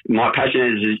it's my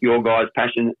passion is your guys'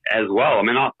 passion as well. I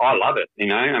mean, I love it.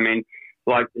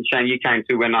 Like Shane, you came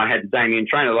to when I had Damien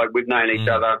trainer. Like we've known each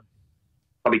other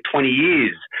probably 20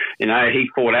 years. He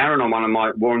fought Aaron on one of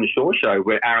my War on the Shore show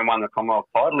where Aaron won the Commonwealth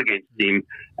title against him.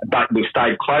 But we've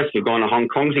stayed close. We've gone to Hong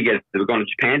Kong together. We've gone to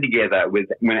Japan together when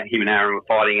him and Aaron were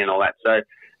fighting and all that. So,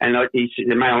 and he said,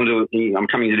 mate, I'm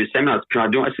coming to do seminars. Can I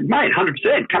do it? I said, mate,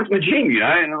 100%. Come to the gym,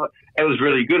 And it was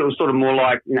really good. It was sort of more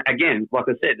like, again, like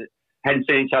I said, hadn't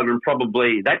seen each other in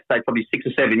probably 6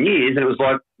 or 7 years. And it was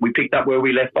like we picked up where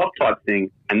we left off type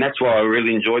thing. And that's why I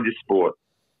really enjoyed this sport.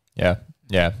 Yeah.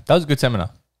 Yeah, that was a good seminar.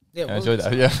 Yeah, I enjoyed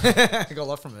that. Yeah, I got a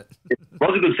lot from it. It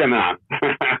was a good seminar.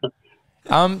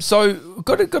 So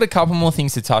got a couple more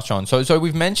things to touch on. So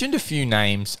we've mentioned a few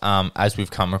names as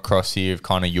we've come across here of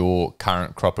kind of your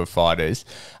current crop of fighters.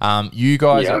 You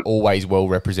guys are always well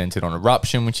represented on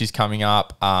Eruption, which is coming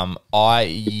up.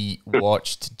 I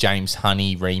watched James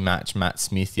Honey rematch Matt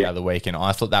Smith the other week, and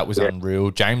I thought that was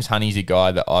unreal. James Honey's a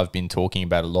guy that I've been talking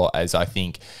about a lot, as I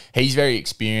think he's very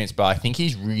experienced, but I think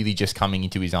he's really just coming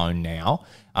into his own now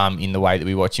in the way that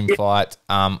we watch him fight.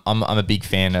 I'm a big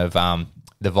fan of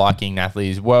the Viking, Natalie,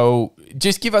 as well.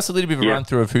 Just give us a little bit of a run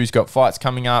through of who's got fights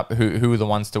coming up, who are the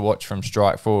ones to watch from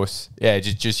Strikeforce. Yeah,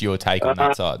 just your take on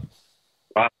that side.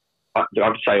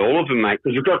 I'd say all of them, mate,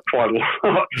 because we've got quite a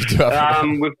lot.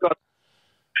 We've got,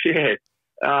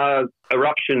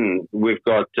 Eruption. We've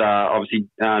got, obviously,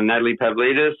 Natalie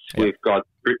Pavlides. Yeah. We've got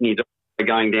Brittany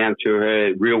going down to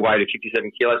her real weight of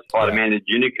 57 kilos to fight Amanda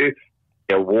Juniku.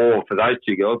 A war for those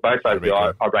two girls. Both those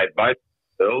guys, I rate both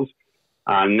girls.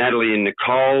 Natalie and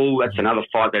Nicole, that's another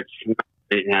fight that's,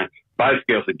 both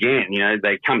girls again,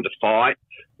 they come to fight.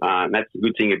 That's the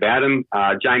good thing about them.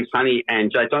 James Honey and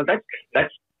Jayden,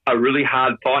 that's a really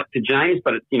hard fight for James,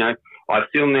 but, I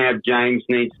feel now James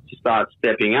needs to start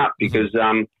stepping up because,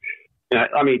 don't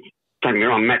get me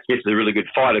wrong, Matt Smith is a really good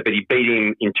fighter, but he beat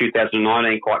him in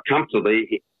 2019 quite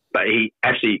comfortably. But he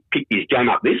actually picked his game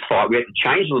up this fight. We had to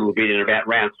change a little bit in about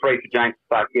round 3 for James to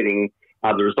start getting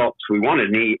the results we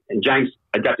wanted. And James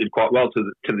adapted quite well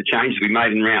to the changes we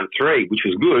made in round 3, which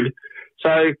was good.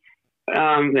 So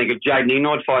they got Jayden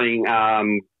Eynaud fighting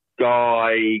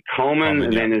Guy Coleman,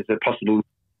 and then there's a possible.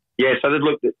 Yeah, so they've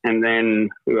looked at, and then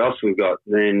who else we've got?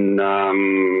 Then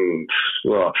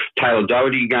Taylor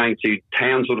Doherty going to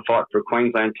Townsville to fight for a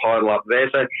Queensland title up there.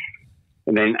 So.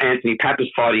 And then Anthony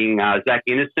Pappas fighting Zach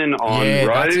Innocent on road.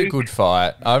 That's a good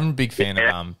fight. I'm a big fan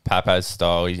of Pappas'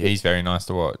 style. He's very nice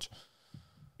to watch.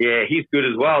 Yeah, he's good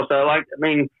as well. So, I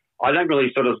don't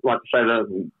really sort of like to say that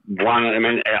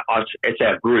one. It's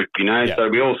our group, So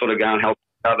we all sort of go and help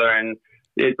each other. And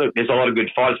there's a lot of good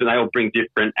fighters, but they all bring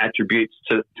different attributes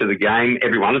to the game.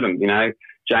 Every one of them,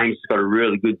 James has got a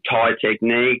really good Thai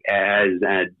technique, as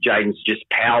Jayden's just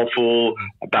powerful,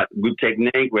 but good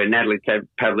technique, where Natalie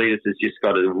Pavlides has just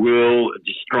got a will,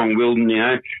 just strong-willed,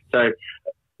 So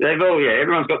they've all,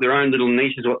 everyone's got their own little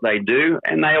niches, what they do,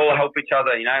 and they all help each other,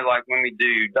 like when we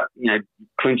do,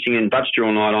 clinching and butt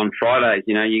all night on Fridays,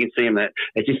 you can see them that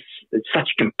it's such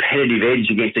a competitive edge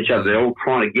against each other. They're all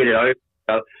trying to get it over,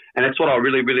 and that's what I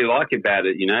really, really like about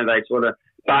it, they sort of,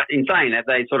 but in saying that,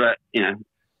 they sort of,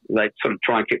 they sort of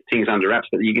try and keep things under wraps,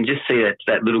 but you can just see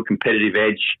that little competitive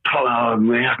edge. Oh,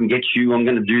 man, I can get you. I'm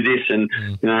going to do this, and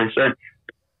so.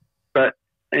 But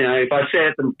if I said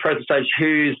at the present stage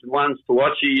who's the ones to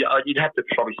watch, you'd have to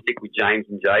probably stick with James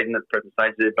and Jayden at the present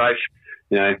stage. They're both,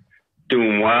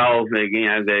 doing well.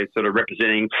 They're sort of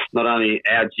representing not only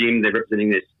our gym, they're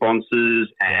representing their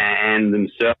sponsors and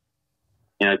themselves.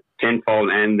 Tenfold,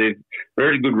 and they're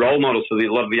very good role models for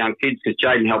a lot of the young kids, because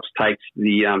Jayden helps take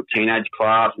the teenage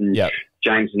class, and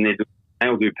James and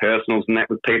they'll do personals and that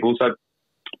with people. So,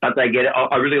 but they get it.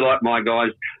 I really like my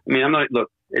guys.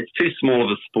 It's too small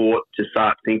of a sport to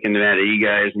start thinking about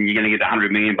egos and you're going to get $100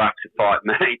 million a fight,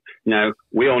 mate.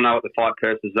 We all know what the fight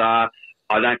purses are.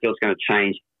 I don't feel it's going to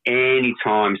change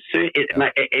anytime soon.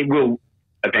 It will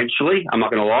eventually. I'm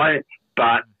not going to lie,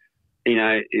 but.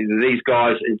 These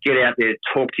guys, get out there,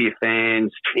 talk to your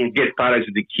fans, get photos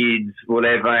with the kids,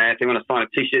 whatever. If they want to sign a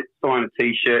T-shirt, sign a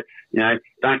T-shirt.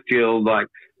 Don't feel like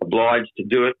obliged to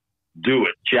do it. Do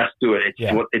it. Just do it.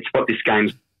 It's what this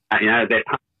game's. They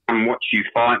come watch you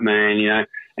fight, man.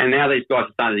 And now these guys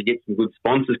are starting to get some good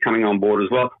sponsors coming on board as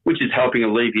well, which is helping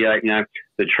alleviate,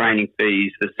 the training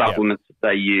fees, the supplements that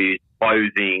they use,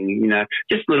 clothing,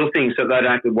 just little things, so they don't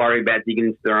have to worry about digging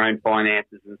into their own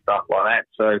finances and stuff like that.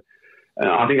 So.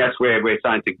 I think that's where we're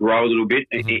starting to grow a little bit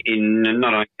in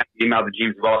not only in other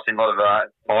gyms, but I've seen a lot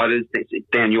of fighters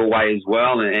down your way as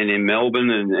well, and in Melbourne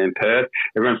and Perth.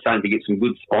 Everyone's starting to get some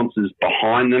good sponsors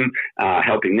behind them,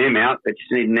 helping them out. They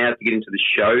just need now to get into the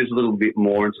shows a little bit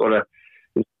more and sort of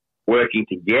working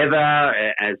together,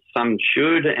 as some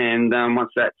should. And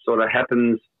once that sort of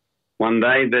happens one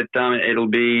day, that it'll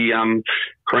be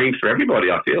cream for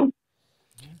everybody, I feel.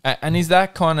 And is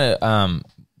that kind of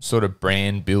sort of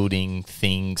brand building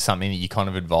thing something that you kind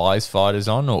of advise fighters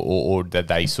on, or that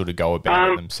they sort of go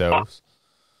about it themselves?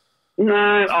 No,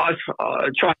 I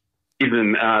try to give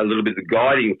them a little bit of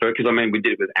guiding, because we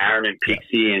did it with Aaron and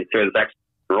Pixie and further back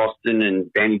Roston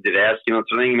and Danny Didowski, sort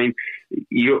of thing.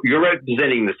 You're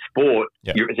representing the sport,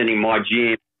 you're representing my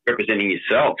gym, representing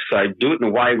yourself. So do it in a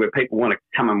way where people want to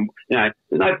come and, there's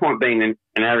no point being an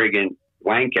arrogant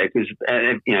wanker because,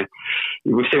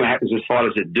 we've seen what happens with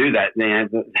fighters that do that.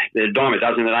 The dime a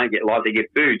dozen that don't get live, they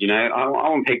get booed. I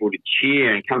want people to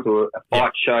cheer and come to a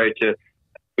fight show to a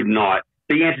good night,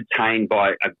 be entertained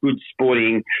by a good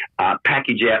sporting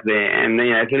package out there. And,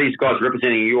 for these guys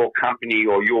representing your company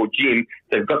or your gym,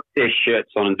 they've got their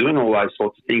shirts on and doing all those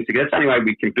sorts of things. So that's the only way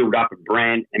we can build up a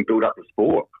brand and build up the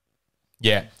sport.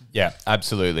 Yeah,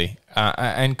 absolutely.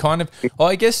 And kind of,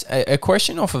 I guess a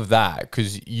question off of that,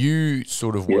 because you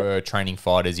sort of were training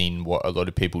fighters in what a lot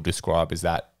of people describe as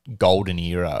that golden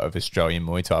era of Australian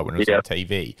Muay Thai when it was on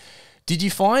TV. Did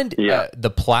you find the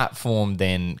platform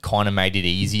then kind of made it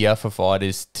easier for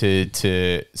fighters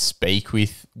to speak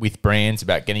with brands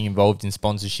about getting involved in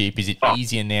sponsorship? Is it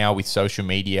easier now with social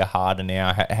media, harder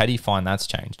now? How do you find that's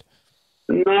changed?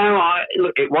 No,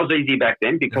 look, it was easy back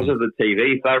then because of the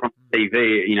TV. If they were on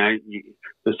TV,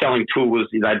 the selling tool was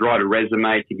they'd write a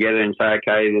resume together and say,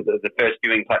 okay, the first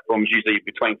viewing platform is usually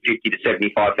between 50 to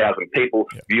 75,000 people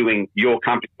viewing your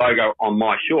company logo on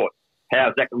my short.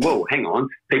 How's that? Well, hang on.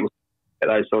 People say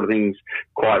those sort of things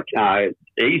quite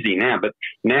easy now, but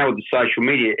now with the social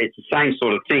media, it's the same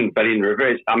sort of thing, but in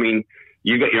reverse. I mean,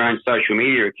 you've got your own social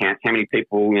media accounts. How many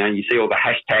people, you see all the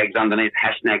hashtags underneath,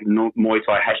 hashtag Muay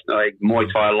Thai, hashtag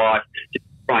Muay Thai Life, to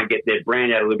try and get their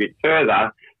brand out a little bit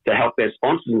further to help their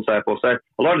sponsors and so forth. So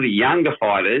a lot of the younger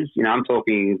fighters, I'm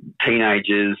talking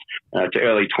teenagers to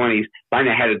early 20s, they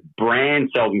know how to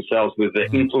brand sell themselves with the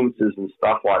influencers and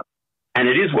stuff like that. And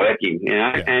it is working,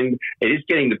 and it is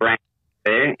getting the brand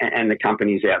there and the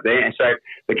companies out there. And so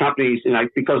the companies,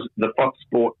 because the Fox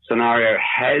Sports scenario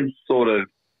has sort of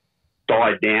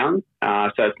died down.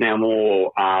 So it's now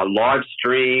more live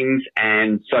streams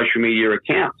and social media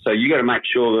accounts. So you got to make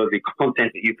sure that the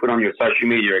content that you put on your social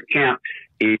media account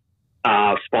is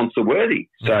sponsor worthy.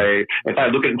 So if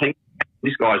they look at it and think,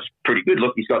 this guy's pretty good,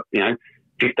 look, he's got,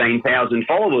 15,000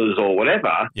 followers or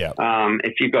whatever. Yeah.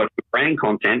 If you've got brand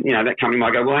content, that company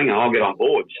might go, well, hang on, I'll get on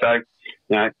board. So,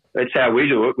 that's how we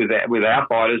do it with our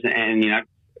fighters. And, again,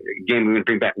 we're going to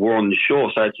bring back War on the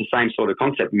Shore. So it's the same sort of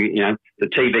concept. The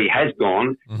TV has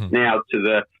gone now to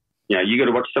the, you got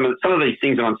to watch some of these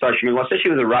things on social media,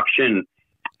 especially with Eruption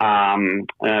and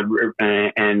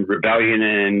Rebellion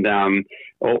and,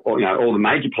 all the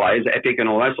major players, Epic and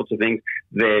all those sorts of things.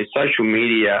 Their social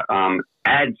media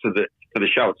ads for the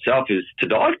show itself is to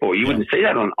die for. You wouldn't see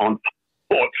that on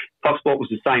Sport. Fox Sport was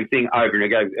the same thing over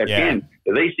and over again.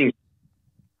 But these things,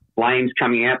 flames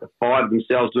coming out, the fight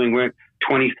themselves doing work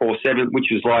 24/7,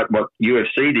 which is like what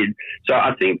UFC did. So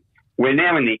I think we're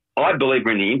now I believe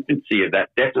we're in the infancy of that,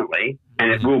 definitely,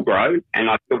 and it will grow. And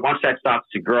I think once that starts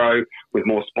to grow with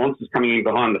more sponsors coming in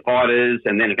behind the fighters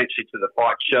and then eventually to the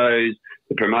fight shows,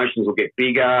 the promotions will get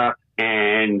bigger.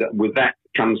 And with that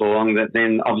comes along that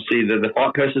then obviously the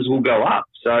fight purses will go up.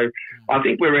 So I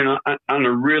think we're in a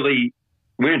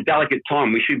delicate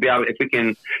time. We should be able, if we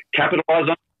can capitalise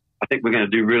on it, I think we're going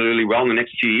to do really, really well in the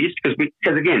next few years because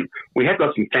again, we have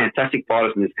got some fantastic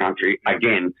fighters in this country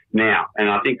again now. And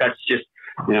I think that's just,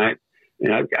 there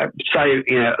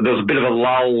was a bit of a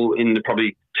lull in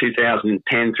probably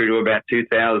 2010 through to about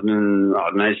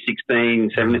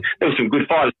 2016, 17. There was some good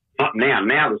fighters. Not now.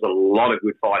 Now there's a lot of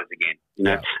good fighters again,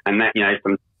 and that,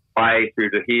 from way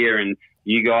through to here and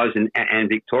you guys and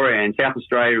Victoria and South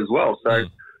Australia as well. So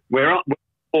we're on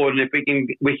board, and if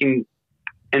we can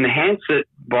enhance it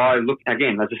by looking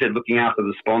after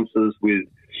the sponsors with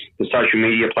the social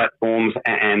media platforms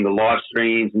and the live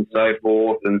streams and so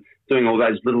forth, and doing all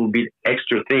those little bit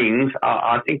extra things.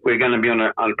 I think we're going to be on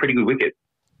a pretty good wicket.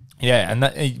 Yeah, and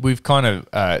we've kind of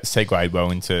segued well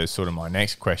into sort of my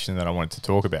next question that I wanted to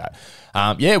talk about.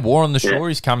 War on the Shore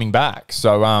is coming back.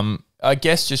 So I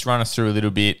guess just run us through a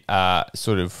little bit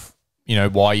sort of,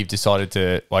 why you've decided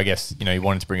to, well, I guess, you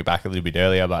wanted to bring it back a little bit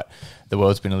earlier, but the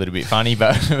world's been a little bit funny.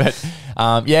 But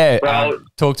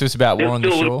talk to us about War on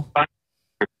the Shore.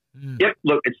 Yep,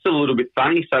 look, it's still a little bit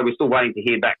funny, so we're still waiting to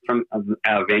hear back from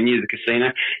our venue, the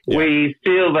casino. Yeah. We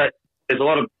feel that there's a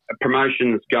lot of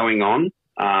promotions going on.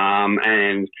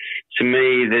 And to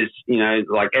me, there's,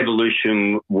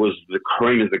 Evolution was the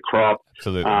cream of the crop.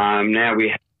 Absolutely. Now we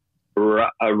have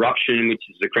Eruption, which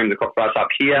is the cream of the crop for us up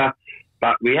here.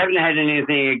 But we haven't had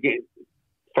anything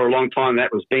for a long time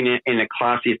that was been in a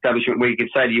classy establishment where you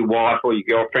could say to your wife or your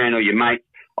girlfriend or your mate,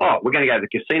 oh, we're going to go to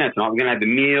the casino tonight. We're going to have a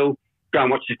meal, go and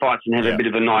watch the fights and have a bit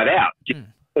of a night out. Just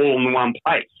all in one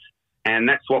place. And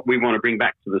that's what we want to bring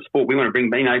back to the sport. We want to bring,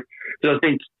 because I've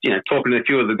been, talking to a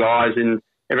few of the guys and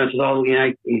everyone says, oh,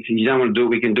 if you don't want to do it,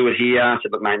 we can do it here. I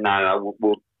said, but mate, no,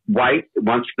 we'll wait.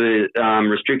 Once the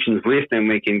restrictions lift and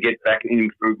we can get back in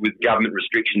with government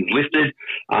restrictions lifted,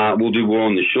 we'll do War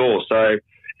on the Shore. So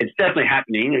it's definitely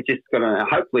happening. It's just gonna.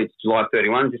 Hopefully, it's July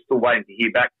 31. Just still waiting to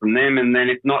hear back from them, and then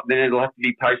if not, then it'll have to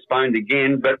be postponed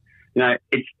again. But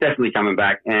it's definitely coming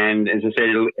back. And as I said,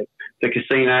 the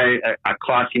casino, a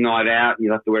classy night out.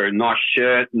 You have to wear a nice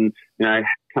shirt and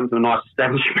come to a nice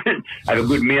establishment, have a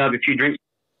good meal, have a few drinks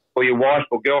for your wife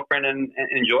or girlfriend, and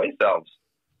enjoy yourselves.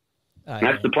 And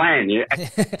that's the plan. Yeah,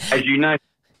 as you know,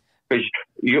 because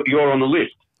you're on the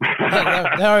list.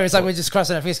 No, it's like we're just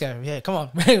crossing our fingers. Go, yeah, come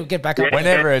on, we'll get back up.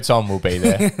 Whenever it's on, we'll be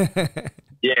there.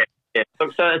 Yeah. So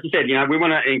as I said, we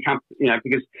want to encompass,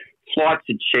 because flights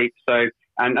are cheap. So,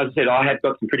 and as I said, I have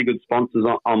got some pretty good sponsors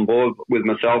on board with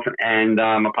myself and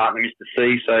my partner, Mr.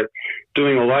 C. So,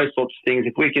 doing all those sorts of things,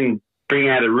 if we can bring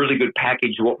out a really good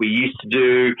package of what we used to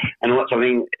do and lots of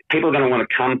things, people are going to want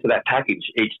to come to that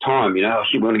package each time. We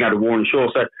want to go to Warren Shore.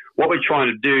 So, what we're trying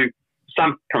to do.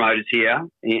 Some promoters here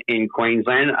in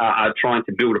Queensland are trying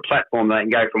to build a platform that can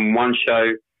go from one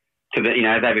show to they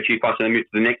have a few fights and then move to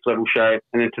the next level show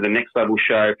and then to the next level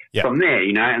show from there,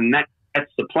 and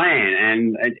that's the plan.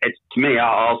 And it's to me,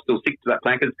 I'll still stick to that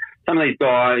plan because some of these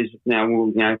guys,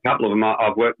 a couple of them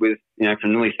I've worked with, for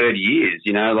nearly 30 years,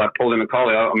 like Paul and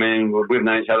Macaulay. I mean, we've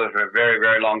known each other for a very,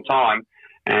 very long time.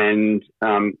 And,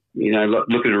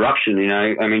 look at Eruption,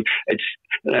 I mean, it's,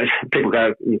 people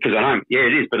go, because at home, yeah,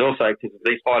 it is, but also because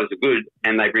these fighters are good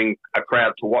and they bring a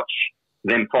crowd to watch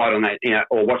them fight on that,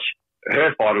 or watch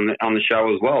her fight on the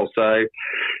show as well. So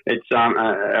it's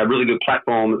a really good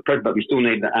platform, but we still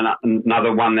need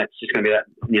another one that's just going to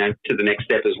be that, to the next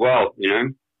step as well,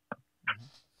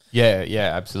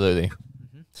 Yeah, absolutely.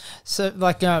 So,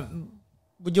 like,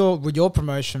 with your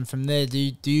promotion from there,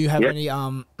 do you have any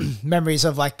memories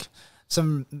of like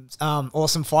some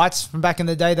awesome fights from back in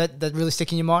the day that really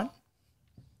stick in your mind?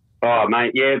 Oh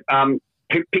mate, yeah.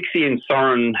 Pixie and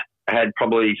Soren had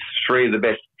probably three of the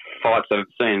best fights I've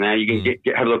seen. Now you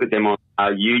can have a look at them on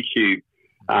YouTube,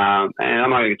 and I'm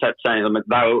not going to say them, but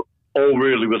they were all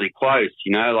really, really close.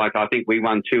 Like I think we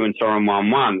won 2 and Soren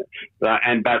won 1. But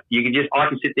I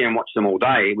can sit there and watch them all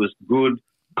day. It was good,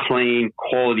 clean,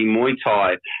 quality Muay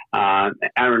Thai.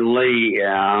 Aaron Leigh,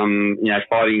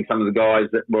 fighting some of the guys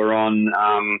that were on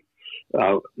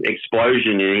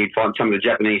Explosion, and he'd fight some of the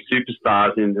Japanese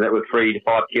superstars that were 3 to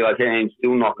 5 kilos and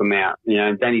still knock them out.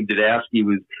 Danny Dudowski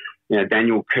was,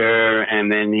 Daniel Kerr,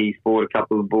 and then he fought a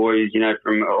couple of boys,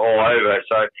 from all over.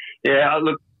 So, yeah,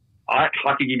 look, I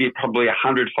could give you probably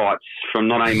 100 fights from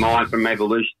not only mine, from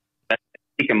Evolution, that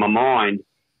stick in my mind.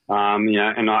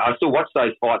 And I still watch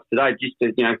those fights today just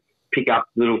to, pick up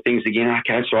little things again.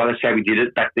 Okay, that's right. That's how we did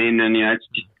it back then. And, it's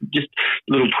just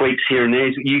little tweaks here and there.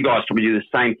 You guys probably do the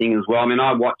same thing as well. I mean,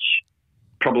 I watch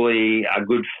probably a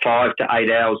good 5 to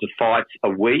 8 hours of fights a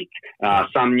week.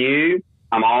 Some new,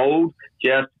 some old,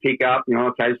 just to pick up,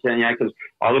 okay, so, because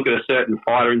I look at a certain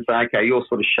fighter and say, okay, you're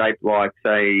sort of shaped like,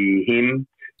 say, him,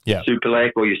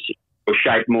 Superlek, or you're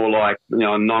shaped more like,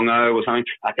 Nongo or something.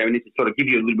 Okay, we need to sort of give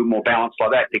you a little bit more balance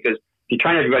like that, because if you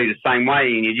train everybody the same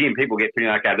way in your gym, people get pretty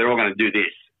okay, they're all going to do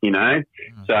this,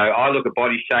 So I look at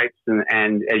body shapes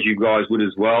and as you guys would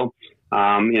as well,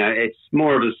 it's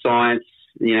more of a science.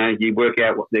 You work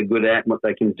out what they're good at and what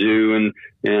they can do,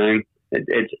 and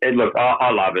look,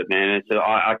 I love it, man.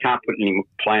 I can't put any more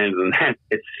plans than that.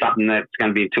 It's something that's going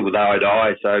to be until the day I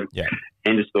die. So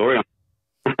end of story.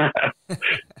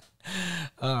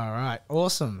 All right,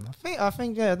 awesome. I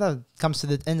think that comes to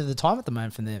the end of the time at the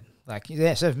moment from there.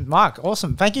 So Mark,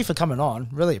 awesome. Thank you for coming on.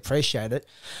 Really appreciate it.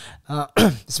 I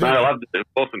loved it. It's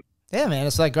awesome. Yeah, man,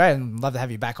 it's like great, and love to have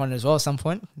you back on as well at some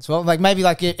point as well. Like maybe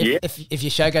if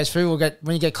your show goes through,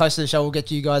 when you get close to the show, we'll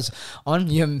get you guys on.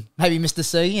 Maybe Mr.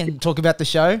 C and talk about the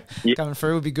show coming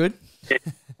through would be good. Yeah.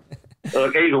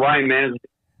 Look, either way, man.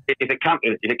 If it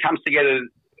comes together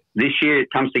this year, it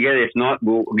comes together. If not,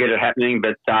 we'll get it happening.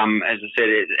 But as I said,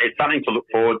 it's something to look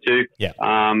forward to. Yeah.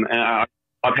 And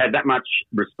I've had that much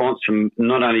response from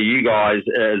not only you guys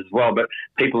as well, but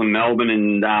people in Melbourne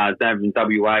and in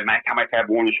WA, mate, come back, have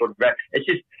Warner short.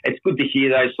 It's good to hear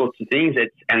those sorts of things.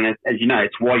 And as you know,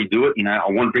 it's why you do it.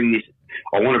 I want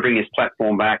to bring this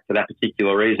platform back for that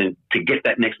particular reason, to get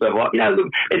that next level up.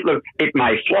 It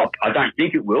may flop. I don't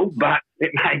think it will, but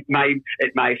it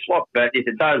may flop. But if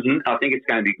it doesn't, I think it's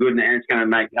going to be good, and it's going to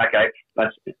make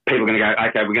people are going to go,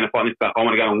 okay, we're going to fight this, but I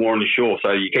want to go on War on the Shore.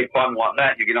 So you keep fighting like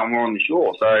that, you get on War on the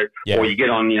Shore. So or you get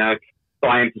on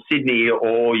Siam to Sydney,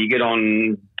 or you get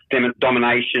on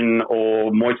Domination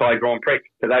or Muay Thai Grand Prix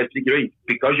for those particular reasons,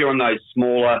 because you're on those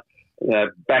smaller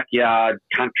backyard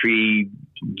country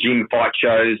gym fight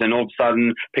shows, and all of a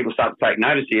sudden people start to take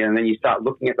notice here, and then you start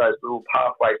looking at those little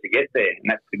pathways to get there, and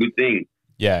that's the good thing.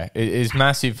 Yeah, it is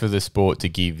massive for the sport to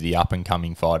give the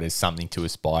up-and-coming fighters something to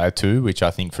aspire to, which I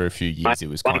think for a few years it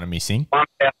was kind of missing.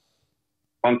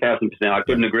 1,000%. I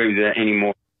couldn't agree with that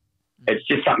anymore. It's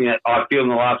just something that I feel in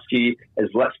the last year,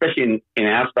 especially in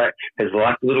our state, has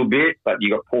lacked a little bit. But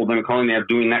you got Paul Demacoli now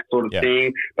doing that sort of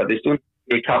thing. But there's still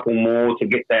a couple more to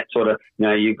get that sort of.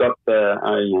 You've got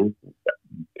the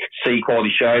C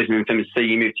quality shows, and from C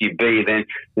you move to your B. Then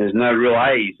there's no real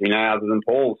A's, other than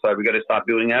Paul. So we've got to start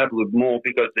building that up a little more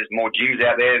because there's more G's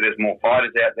out there. There's more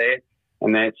fighters out there.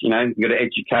 And that's, you've got to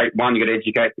educate. One, you've got to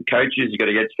educate the coaches. You've got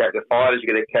to educate the fighters.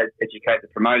 You've got to educate the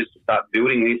promoters to start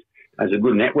building this as a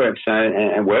good network, so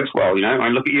and works well.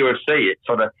 And look at UFC. It's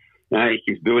sort of, it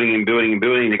keeps building and building and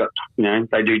building. They got,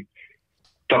 they do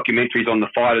documentaries on the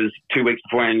fighters 2 weeks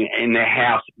before in their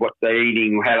house, what they're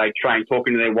eating, how they train,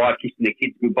 talking to their wife, kissing their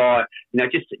kids goodbye.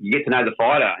 Just you get to know the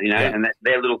fighter. And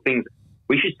they're little things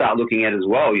we should start looking at as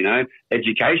well.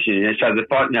 Education. So the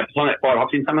fight, on that fight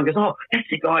hops in, someone goes, "Oh, that's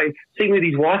the guy sitting with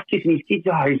his wife, kissing his kids.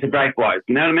 Oh, he's a great bloke."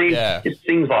 You know what I mean? Yeah. Just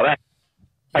things like that.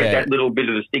 Take that little bit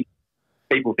of a stick.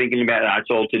 People thinking about it's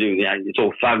all to do. It's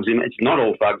all thugs. It's not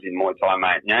all thugs in Muay Thai,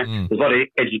 mate. There's a lot of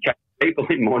educated people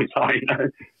in Muay Thai.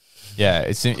 Yeah,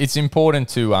 it's important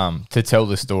to tell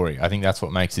the story. I think that's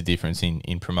what makes a difference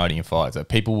in promoting a fight. So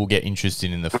people will get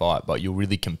interested in the fight, but you'll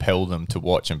really compel them to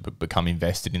watch and become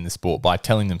invested in the sport by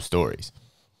telling them stories.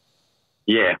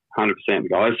 Yeah, 100%,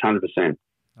 guys, 100%.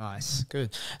 Nice,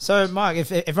 good. So, Mike,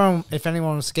 if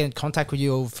anyone wants to get in contact with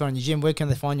you or find your gym, where can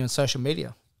they find you on social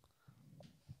media?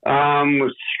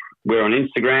 We're on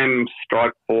Instagram,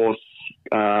 Strikeforce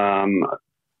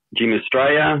Gym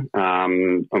Australia,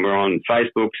 and we're on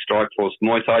Facebook, Strikeforce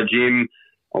Muay Thai Gym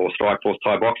or Strikeforce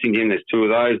Thai Boxing Gym. There's two of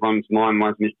those. One's mine,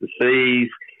 one's Mr. C's.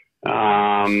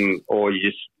 Or you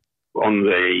just on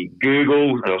the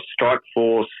Google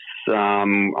Strikeforce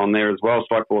on there as well.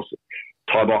 Strikeforce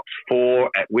Thai Box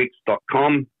 4 at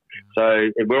wix.com. So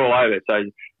we're all over. So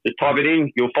just type it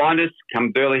in, you'll find us.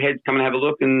 Come Burley Heads, come and have a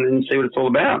look and see what it's all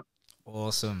about.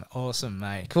 Awesome,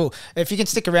 mate. Cool. If you can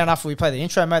stick around after we play the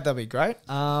intro, mate, that'd be great.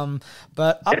 But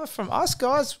other from us,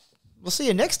 guys, we'll see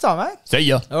you next time, mate. See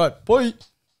ya. All right, bye.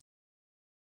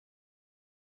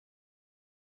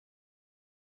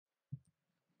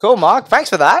 Cool, Mark. Thanks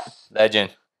for that.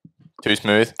 Legend. Too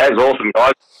smooth. That was awesome,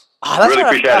 guys. Oh, that's really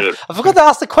appreciate it. I forgot to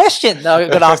ask the question. No, I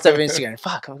got asked over Instagram.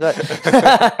 Fuck, I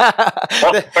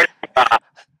forgot.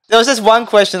 There was just one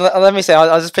question. Let me say,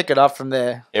 I'll just pick it up from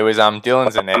there. It was Dylan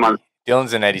Zanetti. Dylan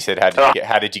Zanetti said,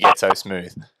 "How did you get so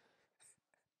smooth?"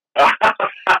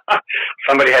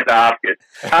 Somebody had to ask it.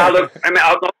 Look,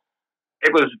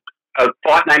 it was a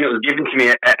fight name that was given to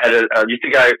me I used to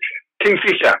go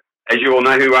Kingfisher, as you all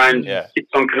know, who owns sits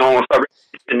on Canola. So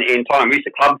in time, we used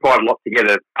to club quite a lot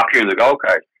together up here in the Gold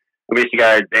Coast. And we used to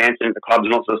go dancing at the clubs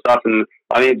and all sorts of stuff. And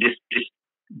I think just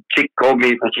chick called me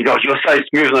and she goes, "You're so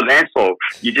smooth on the dance floor.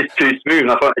 You're just too smooth."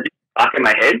 And I thought, it just stuck in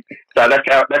my head. So that's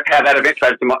how that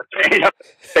eventuated to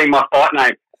being my fight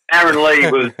name. Aaron Leigh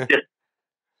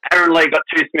got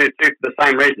too smooth too for the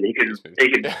same reason. He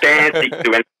could dance, he could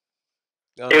do anything.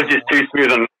 It was just too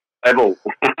smooth on the level.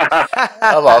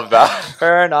 I love that.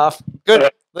 Fair enough. Good.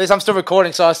 At least I'm still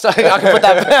recording, so I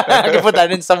can put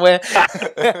that in somewhere.